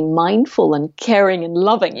need to be mindful and caring and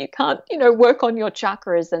loving. You can't, work on your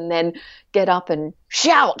chakras and then get up and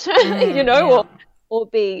shout, or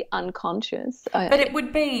be unconscious. But it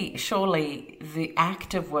would be surely the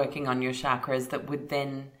act of working on your chakras that would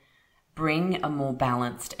then bring a more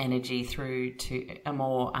balanced energy through to a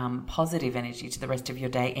more positive energy to the rest of your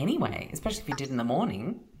day anyway, especially if you did in the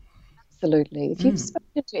morning. Absolutely. If you've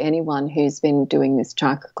spoken to anyone who's been doing this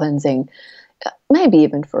chakra cleansing, maybe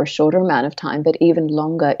even for a shorter amount of time, but even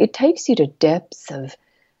longer, it takes you to depths of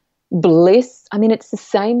bliss. I mean, it's the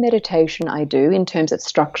same meditation I do in terms of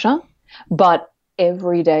structure, but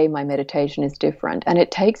every day my meditation is different. And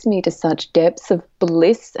it takes me to such depths of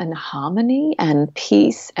bliss and harmony and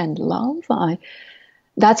peace and love.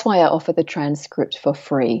 That's why I offer the transcript for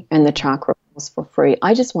free and the chakra course for free.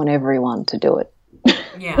 I just want everyone to do it.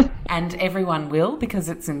 Yeah, and everyone will, because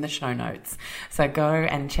it's in the show notes. So go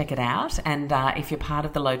and check it out. And if you're part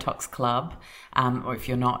of the Low Tox Club, or if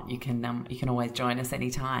you're not, you can always join us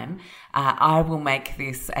anytime. I will make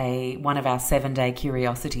this one of our 7-day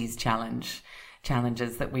curiosities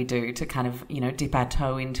challenges that we do to kind of, dip our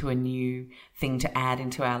toe into a new thing to add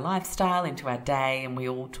into our lifestyle, into our day. And we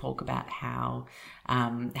all talk about how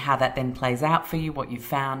that then plays out for you, what you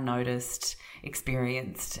found, noticed,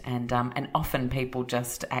 experienced, and often people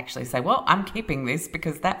just actually say, well, I'm keeping this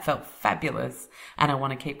because that felt fabulous and I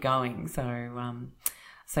want to keep going.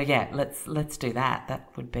 So yeah, let's do that. That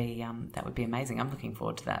would be amazing. I'm looking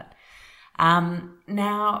forward to that.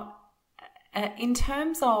 Now, in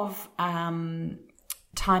terms of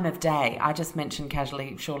time of day, I just mentioned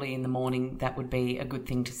casually, surely in the morning, that would be a good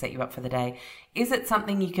thing to set you up for the day. Is it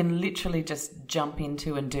something you can literally just jump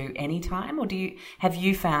into and do anytime, or have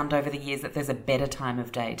you found over the years that there's a better time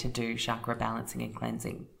of day to do chakra balancing and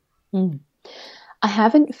cleansing? I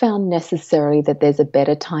haven't found necessarily that there's a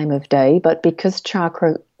better time of day, but because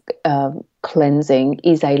chakra cleansing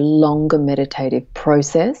is a longer meditative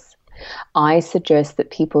process, I suggest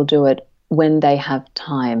that people do it when they have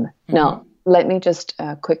time. Mm-hmm. Now, let me just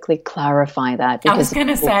quickly clarify that. I was going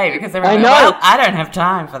to say, because everyone, well, I don't have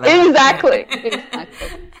time for that. Exactly.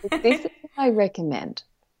 But this is what I recommend.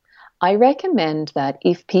 I recommend that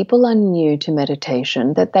if people are new to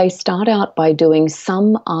meditation, that they start out by doing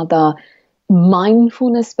some other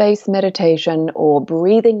mindfulness-based meditation or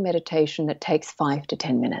breathing meditation that takes 5 to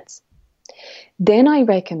 10 minutes. Then I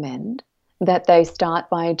recommend that they start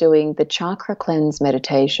by doing the chakra cleanse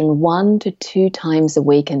meditation 1 to 2 times a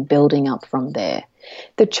week and building up from there.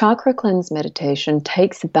 The chakra cleanse meditation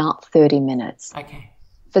takes about 30 minutes. Okay.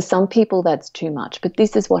 For some people, that's too much, but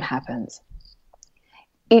this is what happens.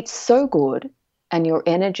 It's so good and your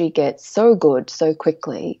energy gets so good so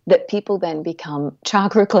quickly that people then become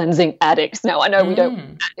chakra cleansing addicts. Now, I know we don't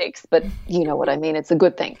want addicts, but you know what I mean. It's a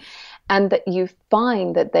good thing. And that you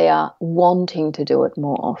find that they are wanting to do it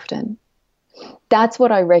more often. That's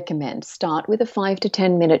what I recommend. Start with a 5 to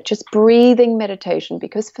 10 minute just breathing meditation,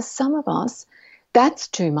 because for some of us, that's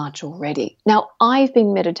too much already. Now, I've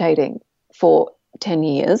been meditating for 10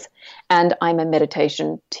 years and I'm a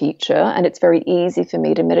meditation teacher, and it's very easy for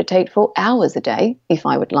me to meditate for hours a day if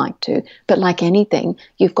I would like to. But like anything,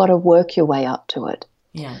 you've got to work your way up to it.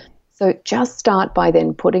 Yeah. So just start by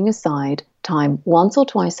then putting aside time once or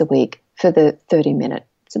twice a week for the 30-minute.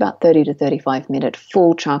 It's about 30 to 35-minute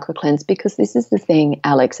full chakra cleanse, because this is the thing,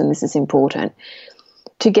 Alex, and this is important.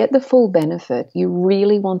 To get the full benefit, you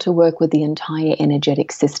really want to work with the entire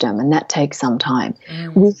energetic system, and that takes some time.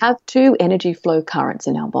 We have 2 energy flow currents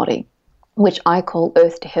in our body, which I call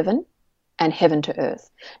earth to heaven and heaven to earth.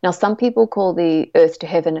 Now, some people call the earth to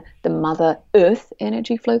heaven the mother earth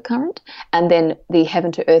energy flow current, and then the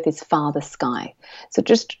heaven to earth is father sky. So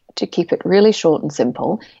just to keep it really short and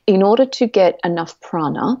simple, in order to get enough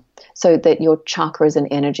prana so that your chakras and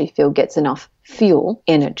energy field gets enough fuel,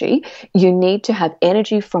 energy, you need to have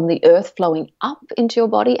energy from the earth flowing up into your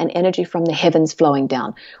body and energy from the heavens flowing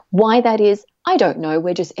down. Why that is, I don't know.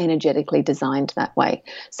 We're just energetically designed that way.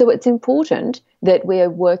 So it's important that we're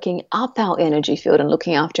working up our energy field and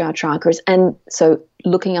looking after our chakras, and so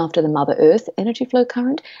looking after the Mother Earth energy flow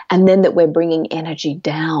current, and then that we're bringing energy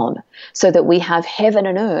down so that we have heaven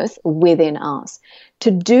and earth within us.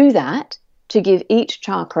 To do that, to give each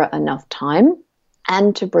chakra enough time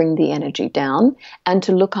and to bring the energy down and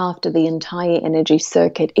to look after the entire energy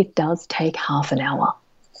circuit, it does take half an hour.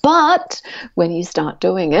 But when you start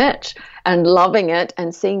doing it and loving it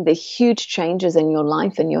and seeing the huge changes in your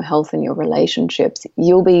life and your health and your relationships,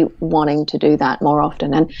 you'll be wanting to do that more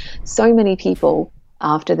often. And so many people,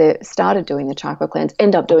 after they started doing the chakra cleanse,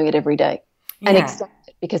 end up doing it every day and accept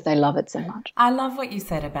it because they love it so much. I love what you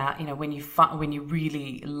said about, when you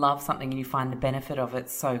really love something and you find the benefit of it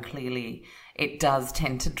so clearly, it does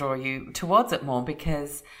tend to draw you towards it more,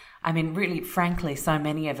 because really, frankly, so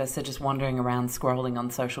many of us are just wandering around scrolling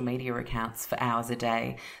on social media accounts for hours a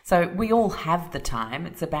day. So we all have the time.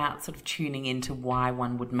 It's about sort of tuning into why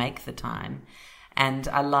one would make the time. And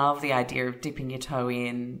I love the idea of dipping your toe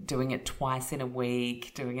in, doing it twice in a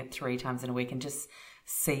week, doing it 3 times in a week, and just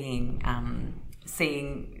seeing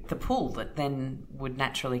the pull that then would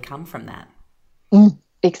naturally come from that.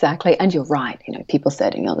 Exactly. And you're right. People say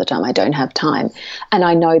to me all the time, I don't have time. And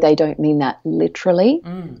I know they don't mean that literally.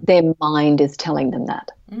 Their mind is telling them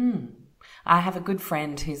that. I have a good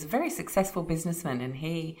friend who's a very successful businessman, and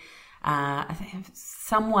he,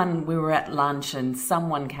 we were at lunch and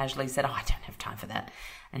someone casually said, I don't have time for that.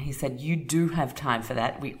 And he said, you do have time for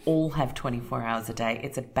that. We all have 24 hours a day.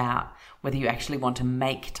 It's about whether you actually want to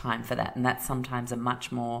make time for that. And that's sometimes a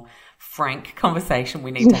much more frank conversation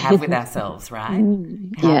we need to have with ourselves, right?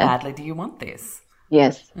 How badly do you want this?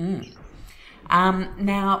 Yes.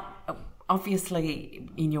 Now, obviously,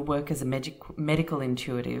 in your work as a medical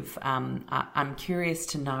intuitive, I'm curious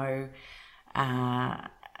to know,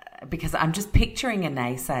 because I'm just picturing a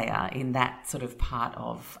naysayer in that sort of part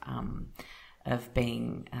of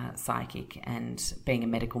being psychic and being a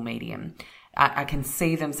medical medium. I can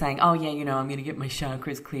see them saying, I'm going to get my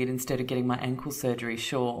chakras cleared instead of getting my ankle surgery,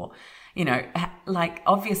 sure.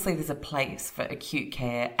 Obviously there's a place for acute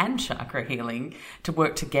care and chakra healing to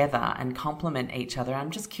work together and complement each other.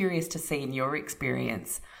 I'm just curious to see in your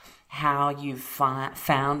experience how you've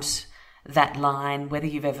found that line, whether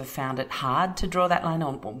you've ever found it hard to draw that line,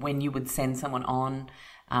 or when you would send someone on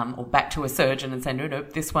or back to a surgeon and say, no,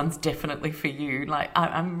 this one's definitely for you.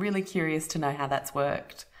 I'm really curious to know how that's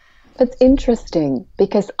worked. It's interesting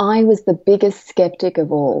because I was the biggest skeptic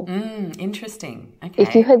of all. Interesting. Okay.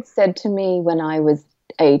 If you had said to me when I was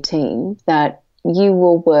 18 that you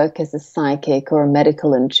will work as a psychic or a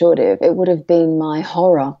medical intuitive, it would have been my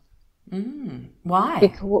horror.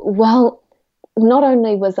 Why? Well, not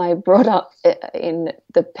only was I brought up in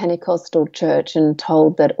the Pentecostal church and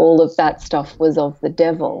told that all of that stuff was of the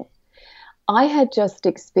devil, I had just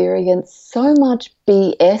experienced so much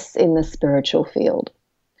BS in the spiritual field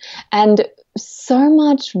and so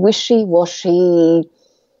much wishy-washy,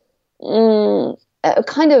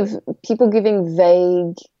 kind of people giving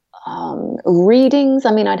vague readings.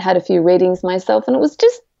 I mean, I'd had a few readings myself and it was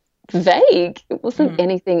just vague. It wasn't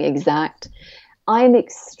anything exact. I'm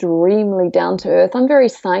extremely down to earth. I'm very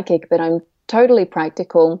psychic, but I'm totally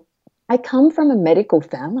practical. I come from a medical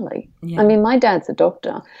family. I mean, my dad's a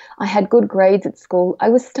doctor. I had good grades at school. I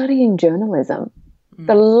was studying journalism.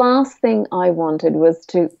 The last thing I wanted was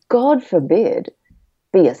to, God forbid,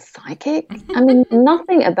 be a psychic. I mean,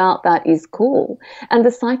 nothing about that is cool. And the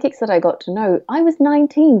psychics that I got to know, I was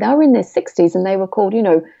 19. They were in their 60s and they were called,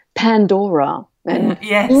 Pandora and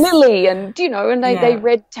Lily and, and they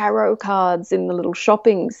read tarot cards in the little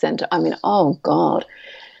shopping center. I mean, oh God.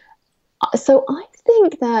 So I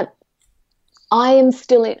think that I am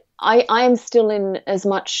still in as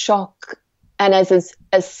much shock and as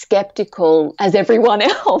skeptical as everyone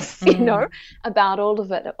else, about all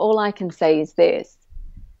of it. All I can say is this.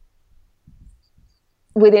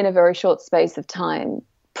 Within a very short space of time,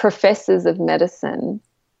 professors of medicine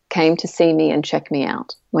came to see me and check me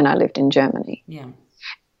out when I lived in Germany. Yeah.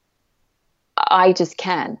 I just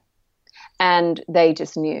can. And they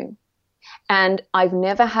just knew. And I've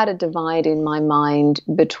never had a divide in my mind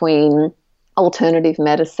between alternative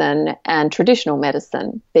medicine and traditional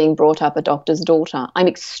medicine, being brought up a doctor's daughter. I'm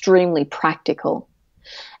extremely practical.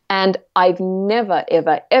 And I've never,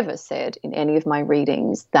 ever, ever said in any of my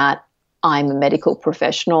readings that I'm a medical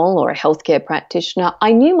professional or a healthcare practitioner.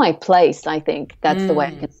 I knew my place, I think. That's the way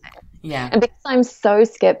I can say it. Yeah. And because I'm so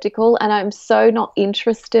skeptical and I'm so not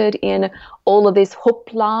interested in all of this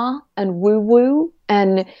hoopla and woo-woo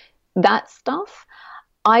and that stuff,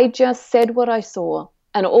 I just said what I saw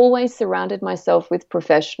and always surrounded myself with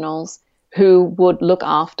professionals who would look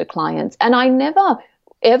after clients. And I never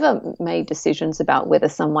ever made decisions about whether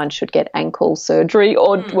someone should get ankle surgery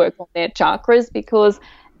or work on their chakras, because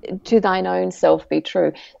to thine own self be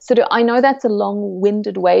true. So I know that's a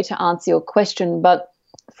long-winded way to answer your question, but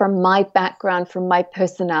from my background, from my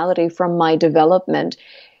personality, from my development,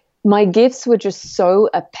 my gifts were just so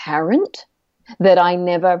apparent that I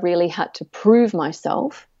never really had to prove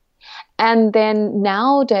myself. And then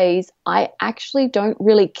nowadays, I actually don't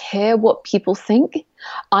really care what people think.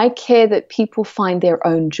 I care that people find their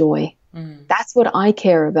own joy. That's what I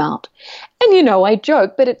care about. And, I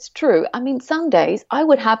joke, but it's true. I mean, some days I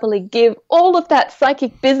would happily give all of that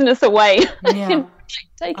psychic business away. Yeah,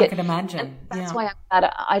 take I it. can imagine. And that's why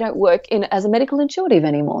I don't work as a medical intuitive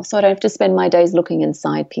anymore. So I don't have to spend my days looking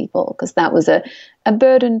inside people, because that was a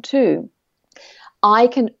burden too. I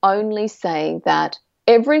can only say that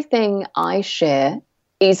everything I share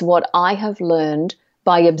is what I have learned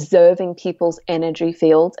by observing people's energy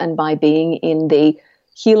fields and by being in the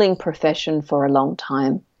healing profession for a long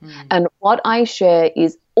time. And what I share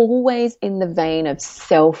is always in the vein of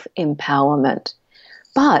self-empowerment.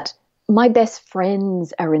 But my best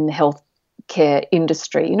friends are in the healthcare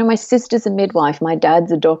industry. My sister's a midwife, my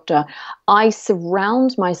dad's a doctor. I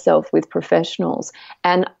surround myself with professionals.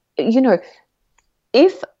 And,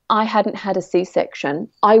 if I hadn't had a C-section,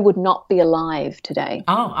 I would not be alive today.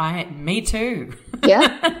 Oh, me too.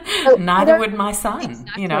 Yeah. Neither would my son,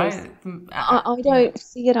 exactly. I don't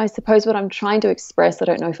see it, I suppose, what I'm trying to express. I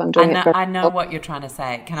don't know if I'm doing it very I know what you're trying to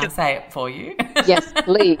say. Can I say it for you? Yes,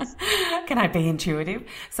 please. Can I be intuitive?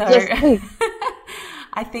 So yes, please.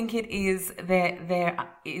 I think it is there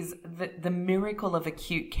is the miracle of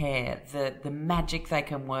acute care, the magic they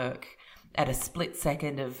can work at a split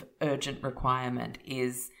second of urgent requirement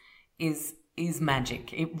is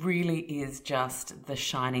magic. It really is just the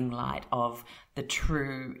shining light of the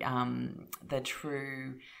true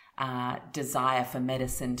desire for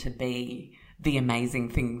medicine to be the amazing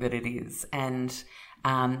thing that it is. And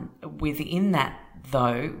within that,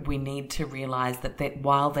 though, we need to realize that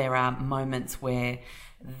while there are moments where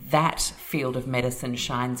that field of medicine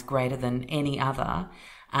shines greater than any other,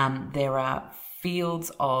 there are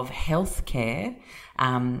fields of healthcare,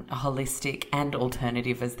 holistic and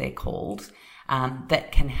alternative as they're called,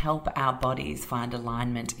 that can help our bodies find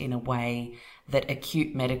alignment in a way that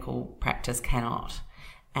acute medical practice cannot.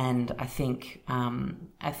 And I think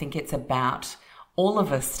it's about all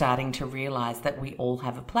of us starting to realize that we all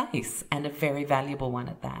have a place, and a very valuable one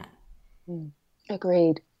at that.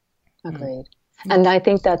 Agreed. And I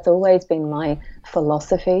think that's always been my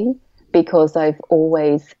philosophy, because I've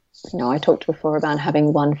always, I talked before about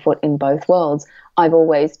having one foot in both worlds. I've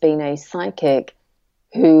always been a psychic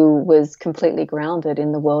who was completely grounded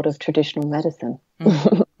in the world of traditional medicine.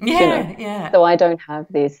 Yeah. So I don't have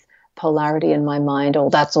this polarity in my mind, or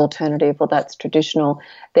that's alternative or that's traditional.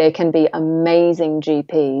 There can be amazing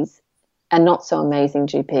GPs and not so amazing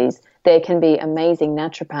GPs. There can be amazing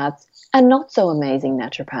naturopaths and not so amazing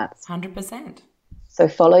naturopaths. 100%. So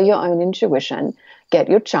follow your own intuition, get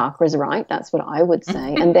your chakras right, that's what I would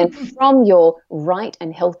say, and then from your right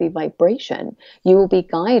and healthy vibration, you will be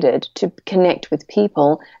guided to connect with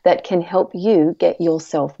people that can help you get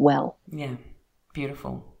yourself well. Yeah,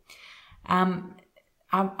 beautiful.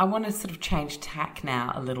 I want to sort of change tack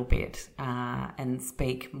now a little bit and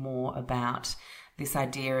speak more about this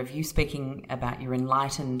idea of you speaking about your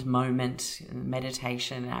enlightened moment,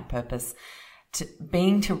 meditation, and our purpose,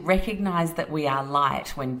 to recognize that we are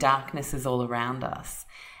light when darkness is all around us.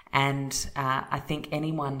 And I think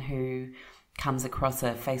anyone who comes across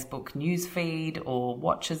a Facebook news feed or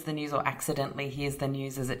watches the news or accidentally hears the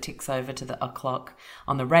news as it ticks over to the o'clock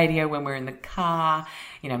on the radio when we're in the car,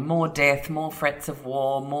 more death, more threats of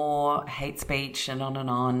war, more hate speech, and on and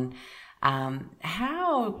on.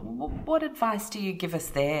 What advice do you give us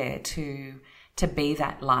there to be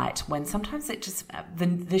that light when sometimes it just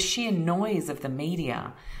the sheer noise of the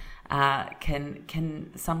media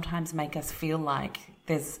can sometimes make us feel like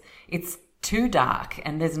it's too dark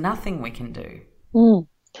and there's nothing we can do?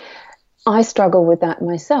 I struggle with that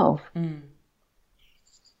myself.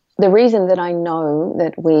 The reason that I know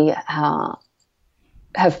that we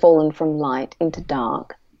have fallen from light into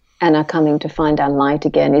dark and are coming to find our light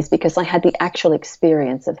again is because I had the actual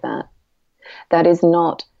experience of that. That is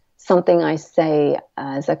not something I say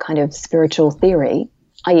as a kind of spiritual theory.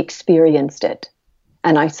 I experienced it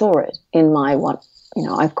and I saw it in my what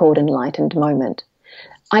I've called enlightened moment.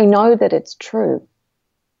 I know that it's true.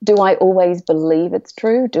 Do I always believe it's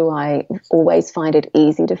true? Do I always find it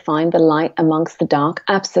easy to find the light amongst the dark?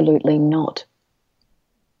 Absolutely not.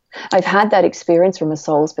 I've had that experience from a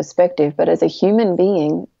soul's perspective, but as a human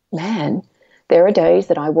being, man, there are days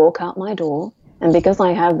that I walk out my door, and because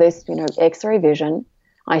I have this, X-ray vision,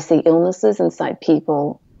 I see illnesses inside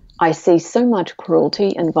people. I see so much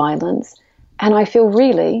cruelty and violence, and I feel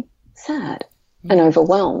really sad and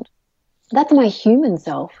overwhelmed. That's my human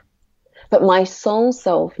self. But my soul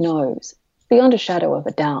self knows, beyond a shadow of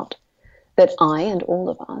a doubt, that I and all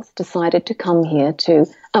of us decided to come here to,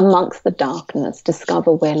 amongst the darkness,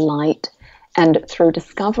 discover where light, and through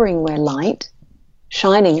discovering where light,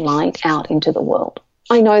 shining light out into the world.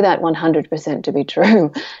 I know that 100% to be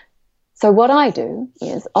true. So what I do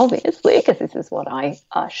is, obviously, because this is what I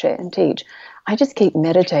share and teach, I just keep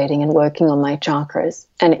meditating and working on my chakras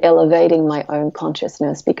and elevating my own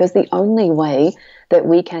consciousness, because the only way that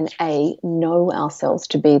we can, A, know ourselves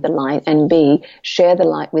to be the light, and B, share the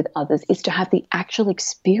light with others is to have the actual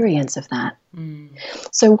experience of that.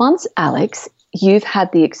 So once, Alex, you've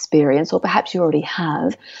had the experience, or perhaps you already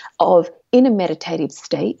have, of in a meditative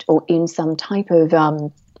state or in some type of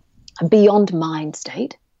beyond mind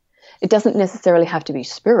state, it doesn't necessarily have to be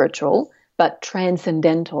spiritual, but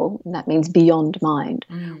transcendental, and that means beyond mind.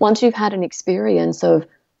 Once you've had an experience of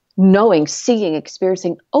knowing, seeing,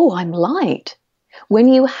 experiencing, oh, I'm light.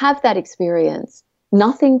 When you have that experience,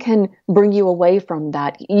 nothing can bring you away from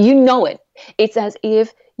that. You know it. It's as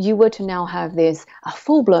if you were to now have this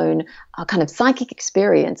full-blown kind of psychic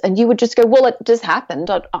experience, and you would just go, well, it just happened.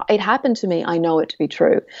 It happened to me. I know it to be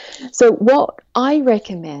true. So what I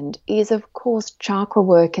recommend is, of course, chakra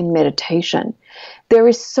work and meditation. There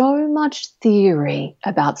is so much theory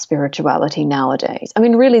about spirituality nowadays. I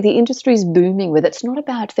mean, really, the industry is booming with it. It's not a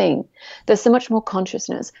bad thing. There's so much more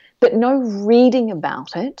consciousness, but no reading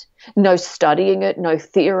about it, no studying it, no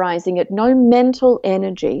theorizing it, no mental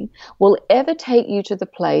energy will ever take you to the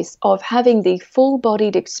place of having the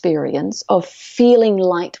full-bodied experience of feeling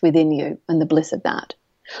light within you and the bliss of that,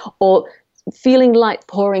 or feeling light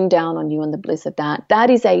pouring down on you and the bliss of that. That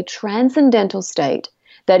is a transcendental state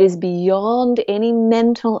that is beyond any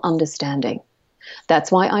mental understanding.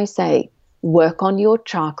 That's why I say work on your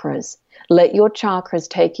chakras. Let your chakras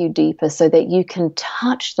take you deeper so that you can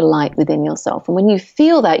touch the light within yourself. And when you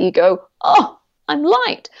feel that, you go, oh, I'm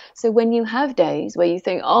light. So when you have days where you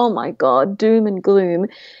think, oh my God, doom and gloom,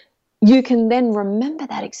 you can then remember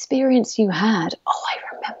that experience you had. Oh,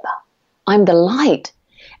 I remember. I'm the light.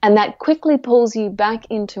 And that quickly pulls you back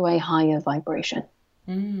into a higher vibration.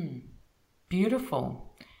 Beautiful.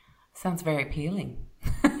 Sounds very appealing.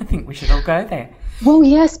 I think we should all go there. Well,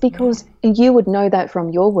 yes, because you would know that from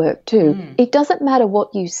your work too. It doesn't matter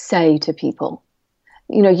what you say to people.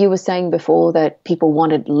 You know, you were saying before that people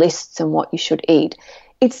wanted lists on what you should eat.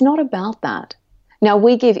 It's not about that. Now,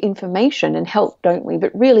 we give information and help, don't we?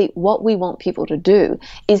 But really what we want people to do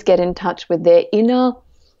is get in touch with their inner,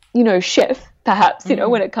 you know, chef, perhaps, you know,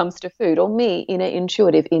 when it comes to food, or me, inner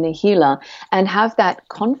intuitive, inner healer, and have that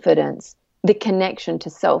confidence, the connection to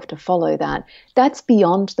self to follow that. That's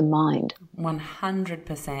beyond the mind.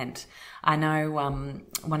 100%. I know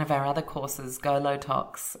one of our other courses, Go Low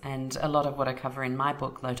Tox, and a lot of what I cover in my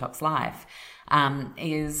book, Low Tox Life,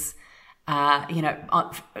 is,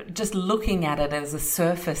 just looking at it as a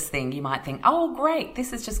surface thing. You might think, oh, great,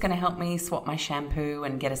 this is just going to help me swap my shampoo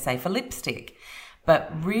and get a safer lipstick.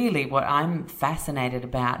 But really what I'm fascinated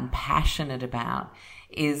about and passionate about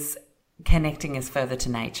is connecting us further to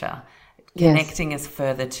nature, connecting us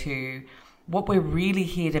further to what we're really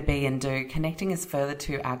here to be and do, connecting us further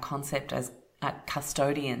to our concept as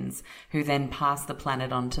custodians who then pass the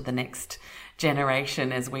planet on to the next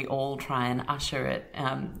generation as we all try and usher it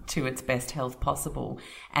to its best health possible.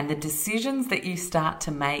 And the decisions that you start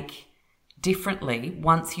to make differently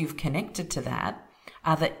once you've connected to that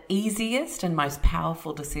are the easiest and most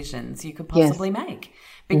powerful decisions you could possibly make,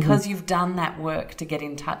 because you've done that work to get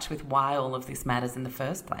in touch with why all of this matters in the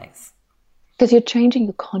first place. Because you're changing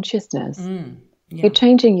your consciousness. You're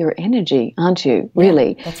changing your energy, aren't you?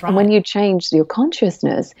 Really? Yeah, that's right. And when you change your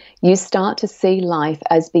consciousness, you start to see life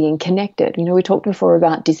as being connected. You know, we talked before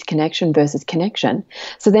about disconnection versus connection.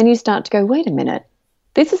 So then you start to go, wait a minute,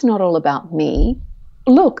 this is not all about me.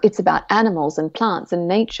 Look, it's about animals and plants and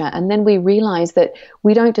nature. And then we realize that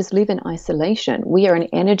we don't just live in isolation. We are an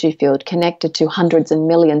energy field connected to hundreds and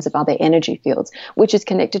millions of other energy fields, which is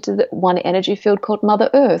connected to the one energy field called Mother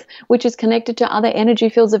Earth, which is connected to other energy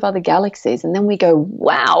fields of other galaxies. And then we go,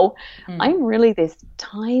 wow, I'm really this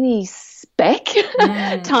tiny speck,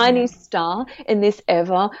 tiny star in this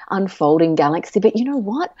ever unfolding galaxy. But you know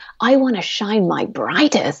what? I want to shine my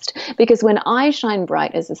brightest, because when I shine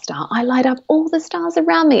bright as a star, I light up all the stars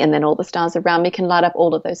around me, and then all the stars around me can light up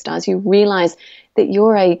all of those stars. You realize that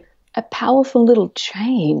you're a powerful little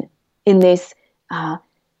chain in this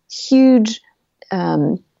huge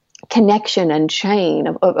connection and chain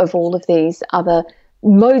of all of these other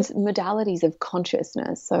modalities of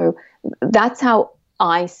consciousness. So that's how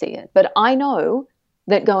I see it. But I know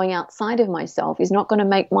that going outside of myself is not going to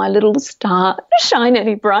make my little star shine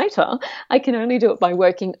any brighter. I can only do it by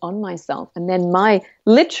working on myself. And then it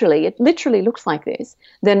literally looks like this.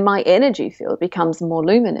 Then my energy field becomes more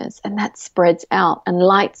luminous, and that spreads out and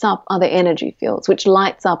lights up other energy fields, which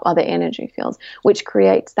lights up other energy fields, which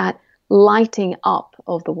creates that lighting up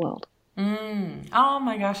of the world. Oh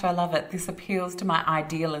my gosh, I love it. This appeals to my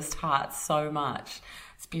idealist heart so much.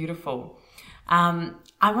 It's beautiful.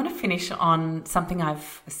 I want to finish on something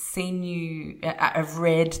I've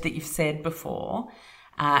read that you've said before,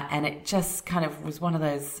 and it just kind of was one of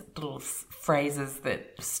those little phrases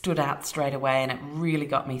that stood out straight away, and it really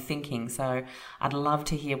got me thinking. So I'd love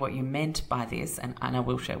to hear what you meant by this, and I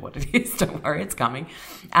will share what it is. Don't worry, it's coming.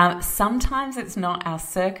 Sometimes it's not our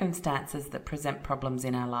circumstances that present problems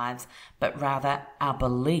in our lives, but rather our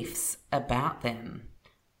beliefs about them.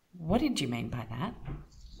 What did you mean by that?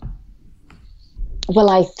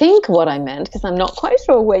 Well, I think what I meant, because I'm not quite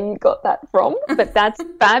sure where you got that from, but that's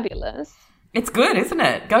fabulous. It's good, isn't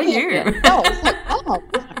it? Go you. Yeah. Oh,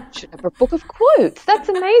 I should have a book of quotes. That's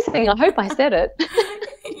amazing. I hope I said it.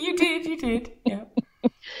 You did. Yeah.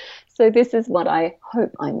 So this is what I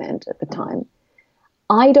hope I meant at the time.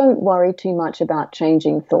 I don't worry too much about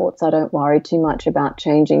changing thoughts. I don't worry too much about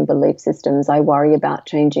changing belief systems. I worry about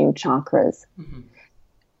changing chakras.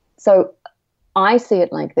 So I see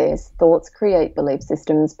it like this: thoughts create belief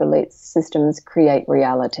systems create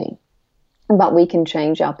reality. But we can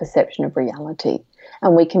change our perception of reality,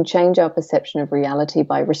 and we can change our perception of reality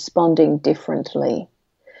by responding differently.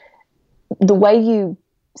 The way you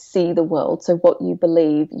see the world, so what you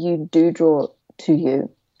believe, you do draw to you.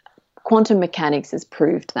 Quantum mechanics has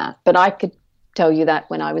proved that, but I could tell you that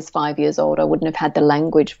when I was 5 years old, I wouldn't have had the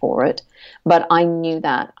language for it, but I knew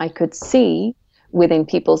that. I could see within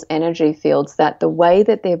people's energy fields that the way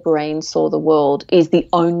that their brain saw the world is the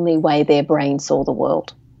only way their brain saw the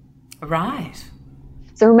world. Right.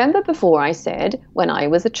 So remember before I said when I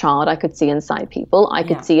was a child I could see inside people. I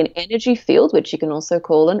could see an energy field, which you can also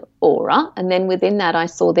call an aura, and then within that I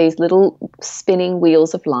saw these little spinning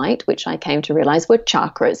wheels of light, which I came to realize were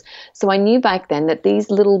chakras. So I knew back then that these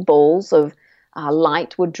little balls of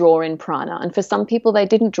light would draw in prana, and for some people they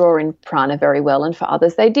didn't draw in prana very well, and for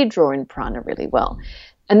others they did draw in prana really well.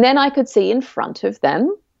 And then I could see in front of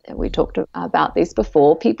them, and we talked about this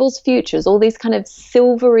before, people's futures, all these kind of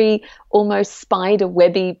silvery, almost spider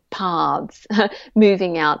webby paths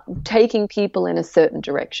moving out, taking people in a certain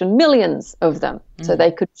direction, millions of them, so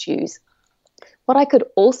they could choose. What I could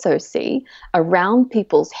also see around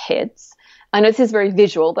people's heads, I know this is very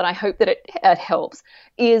visual, but I hope that it helps,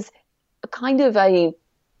 is a kind of a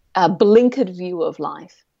blinkered view of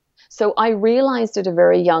life. So I realized at a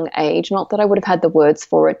very young age, not that I would have had the words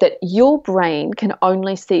for it, that your brain can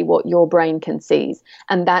only see what your brain can see.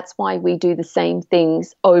 And that's why we do the same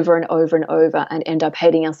things over and over and over and end up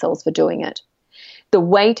hating ourselves for doing it. The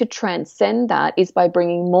way to transcend that is by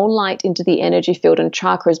bringing more light into the energy field and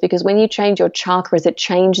chakras, because when you change your chakras, it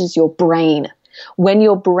changes your brain. When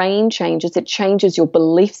your brain changes, it changes your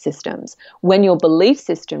belief systems. When your belief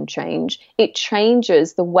system change, it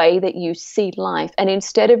changes the way that you see life. And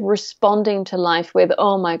instead of responding to life with,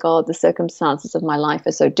 oh my God, the circumstances of my life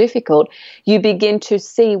are so difficult, you begin to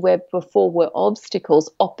see where before were obstacles,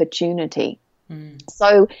 opportunity.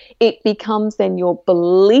 So it becomes then your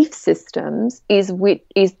belief systems is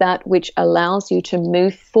that which allows you to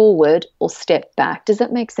move forward or step back. Does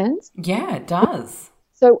that make sense? Yeah, it does.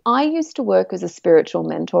 So I used to work as a spiritual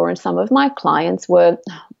mentor, and some of my clients were,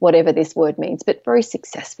 whatever this word means, but very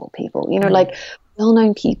successful people, like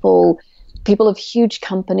well-known people, people of huge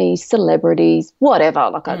companies, celebrities, whatever.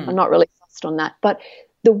 Like I'm not really fussed on that. But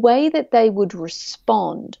the way that they would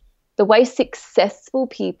respond, the way successful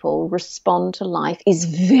people respond to life is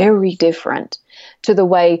very different to the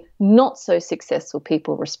way not so successful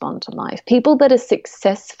people respond to life. People that are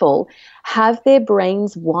successful have their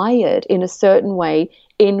brains wired in a certain way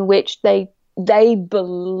in which they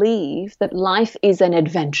believe that life is an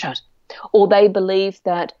adventure, or they believe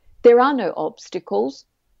that there are no obstacles,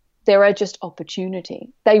 there are just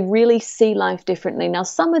opportunity. They really see life differently. Now,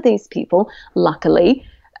 some of these people, luckily,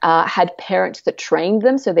 had parents that trained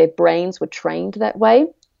them, so their brains were trained that way.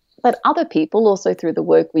 But other people, also through the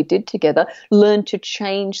work we did together, learned to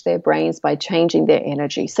change their brains by changing their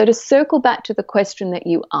energy. So to circle back to the question that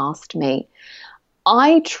you asked me,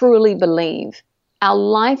 I truly believe our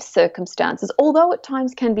life circumstances, although at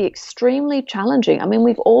times can be extremely challenging, I mean,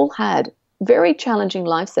 we've all had very challenging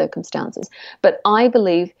life circumstances, but I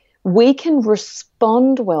believe we can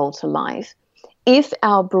respond well to life if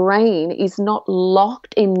our brain is not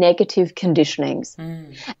locked in negative conditionings.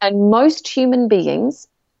 And most human beings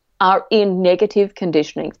are in negative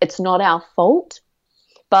conditioning. It's not our fault,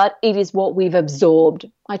 but it is what we've absorbed.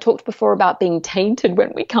 I talked before about being tainted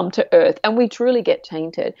when we come to Earth, and we truly get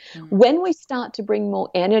tainted. When we start to bring more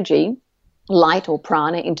energy, light or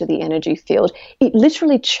prana, into the energy field, it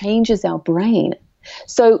literally changes our brain.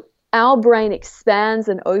 So our brain expands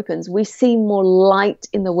and opens. We see more light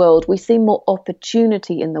in the world. We see more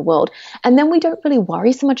opportunity in the world. And then we don't really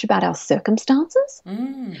worry so much about our circumstances.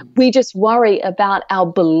 We just worry about our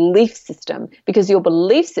belief system, because your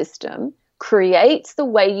belief system creates the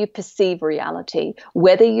way you perceive reality,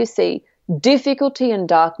 whether you see difficulty and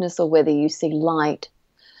darkness or whether you see light.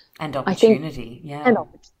 And opportunity, And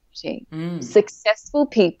opportunity. Successful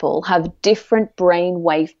people have different brain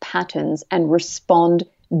wave patterns and respond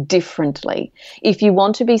differently. If you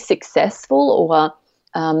want to be successful or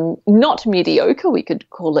not mediocre, we could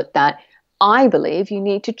call it that, I believe you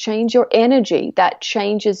need to change your energy. That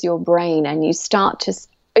changes your brain, and you start to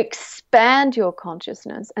expand your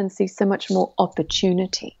consciousness and see so much more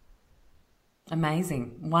opportunity.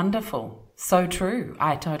 Amazing. Wonderful. So true.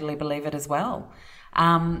 I totally believe it as well.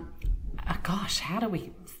 Gosh, how do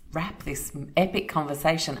we wrap this epic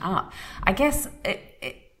conversation up? I guess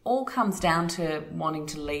it all comes down to wanting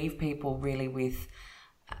to leave people really with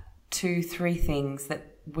 2-3 things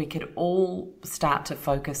that we could all start to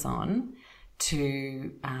focus on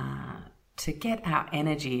to get our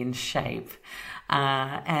energy in shape,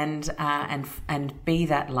 and be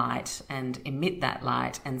that light and emit that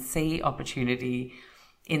light and see opportunity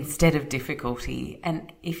instead of difficulty.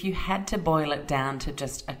 And if you had to boil it down to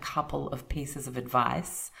just a couple of pieces of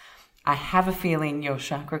advice, I have a feeling your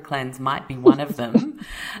chakra cleanse might be one of them.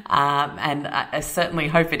 And I certainly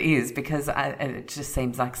hope it is, because it just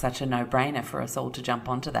seems like such a no-brainer for us all to jump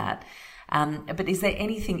onto that. But is there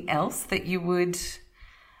anything else that you would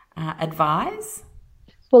advise?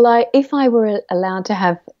 Well, if I were allowed to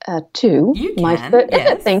have two, you can,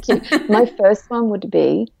 yes. Thank you. My first one would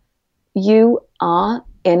be, you are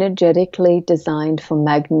energetically designed for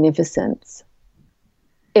magnificence.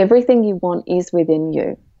 Everything you want is within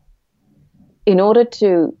you. In order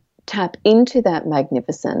to tap into that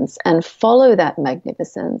magnificence and follow that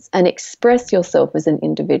magnificence and express yourself as an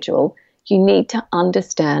individual, you need to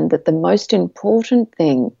understand that the most important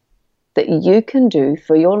thing that you can do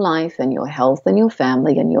for your life and your health and your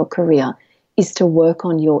family and your career is to work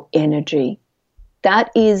on your energy.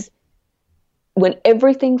 That is, when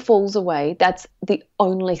everything falls away, that's the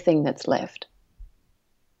only thing that's left.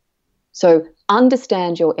 So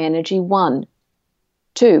understand your energy, 1.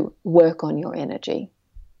 2, work on your energy.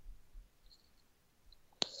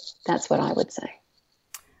 That's what I would say.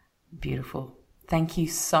 Beautiful. Thank you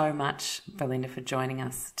so much, Belinda, for joining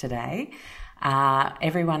us today.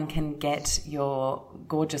 Everyone can get your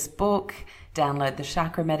gorgeous book, download the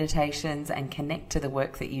chakra meditations, and connect to the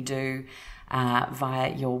work that you do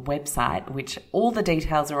via your website, which all the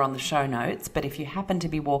details are on the show notes. But if you happen to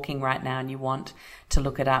be walking right now and you want to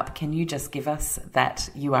look it up, can you just give us that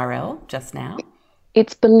URL just now?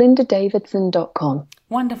 It's belindadavidson.com.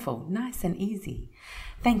 Wonderful. Nice and easy.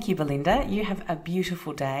 Thank you, Belinda. You have a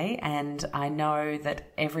beautiful day, and I know that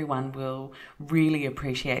everyone will really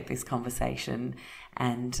appreciate this conversation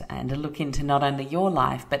and a look into not only your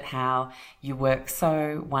life, but how you work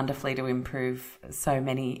so wonderfully to improve so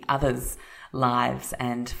many others' lives.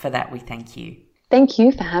 And for that, we thank you. Thank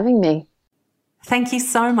you for having me. Thank you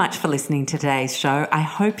so much for listening to today's show. I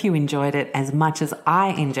hope you enjoyed it as much as I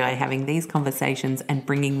enjoy having these conversations and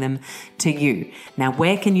bringing them to you. Now,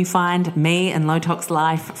 where can you find me and Low Tox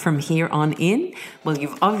Life from here on in? Well,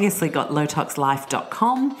 you've obviously got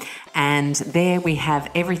lowtoxlife.com, and there we have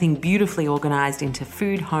everything beautifully organized into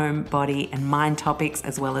food, home, body, and mind topics,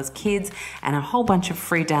 as well as kids, and a whole bunch of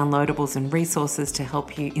free downloadables and resources to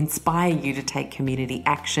help you, inspire you to take community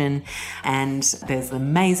action. And there's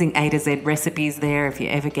amazing A to Z recipes there if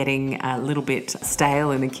you're ever getting a little bit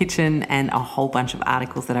stale in the kitchen, and a whole bunch of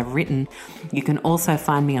articles that I've written. You can also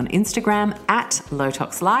find me on Instagram at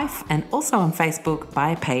lowtoxlife, and also on Facebook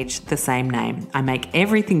by a page the same name. I make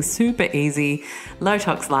everything super easy, Low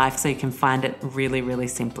Tox Life, so you can find it really, really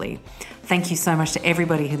simply. Thank you so much to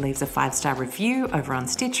everybody who leaves a 5-star review over on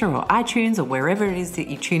Stitcher or iTunes or wherever it is that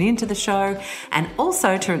you tune into the show. And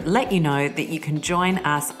also to let you know that you can join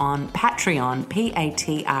us on Patreon,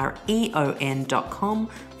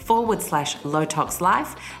 patreon.com/Low Tox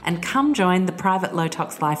Life, and come join the private Low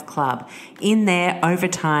Tox Life Club. In there, over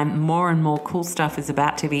time, more and more cool stuff is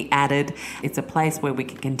about to be added. It's a place where we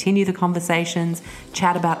can continue the conversations,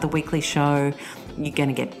 chat about the weekly show. You're going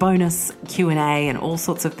to get bonus Q&A and all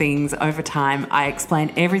sorts of things over time. I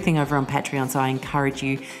explain everything over on Patreon, so I encourage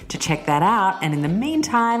you to check that out. And in the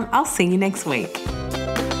meantime, I'll see you next week.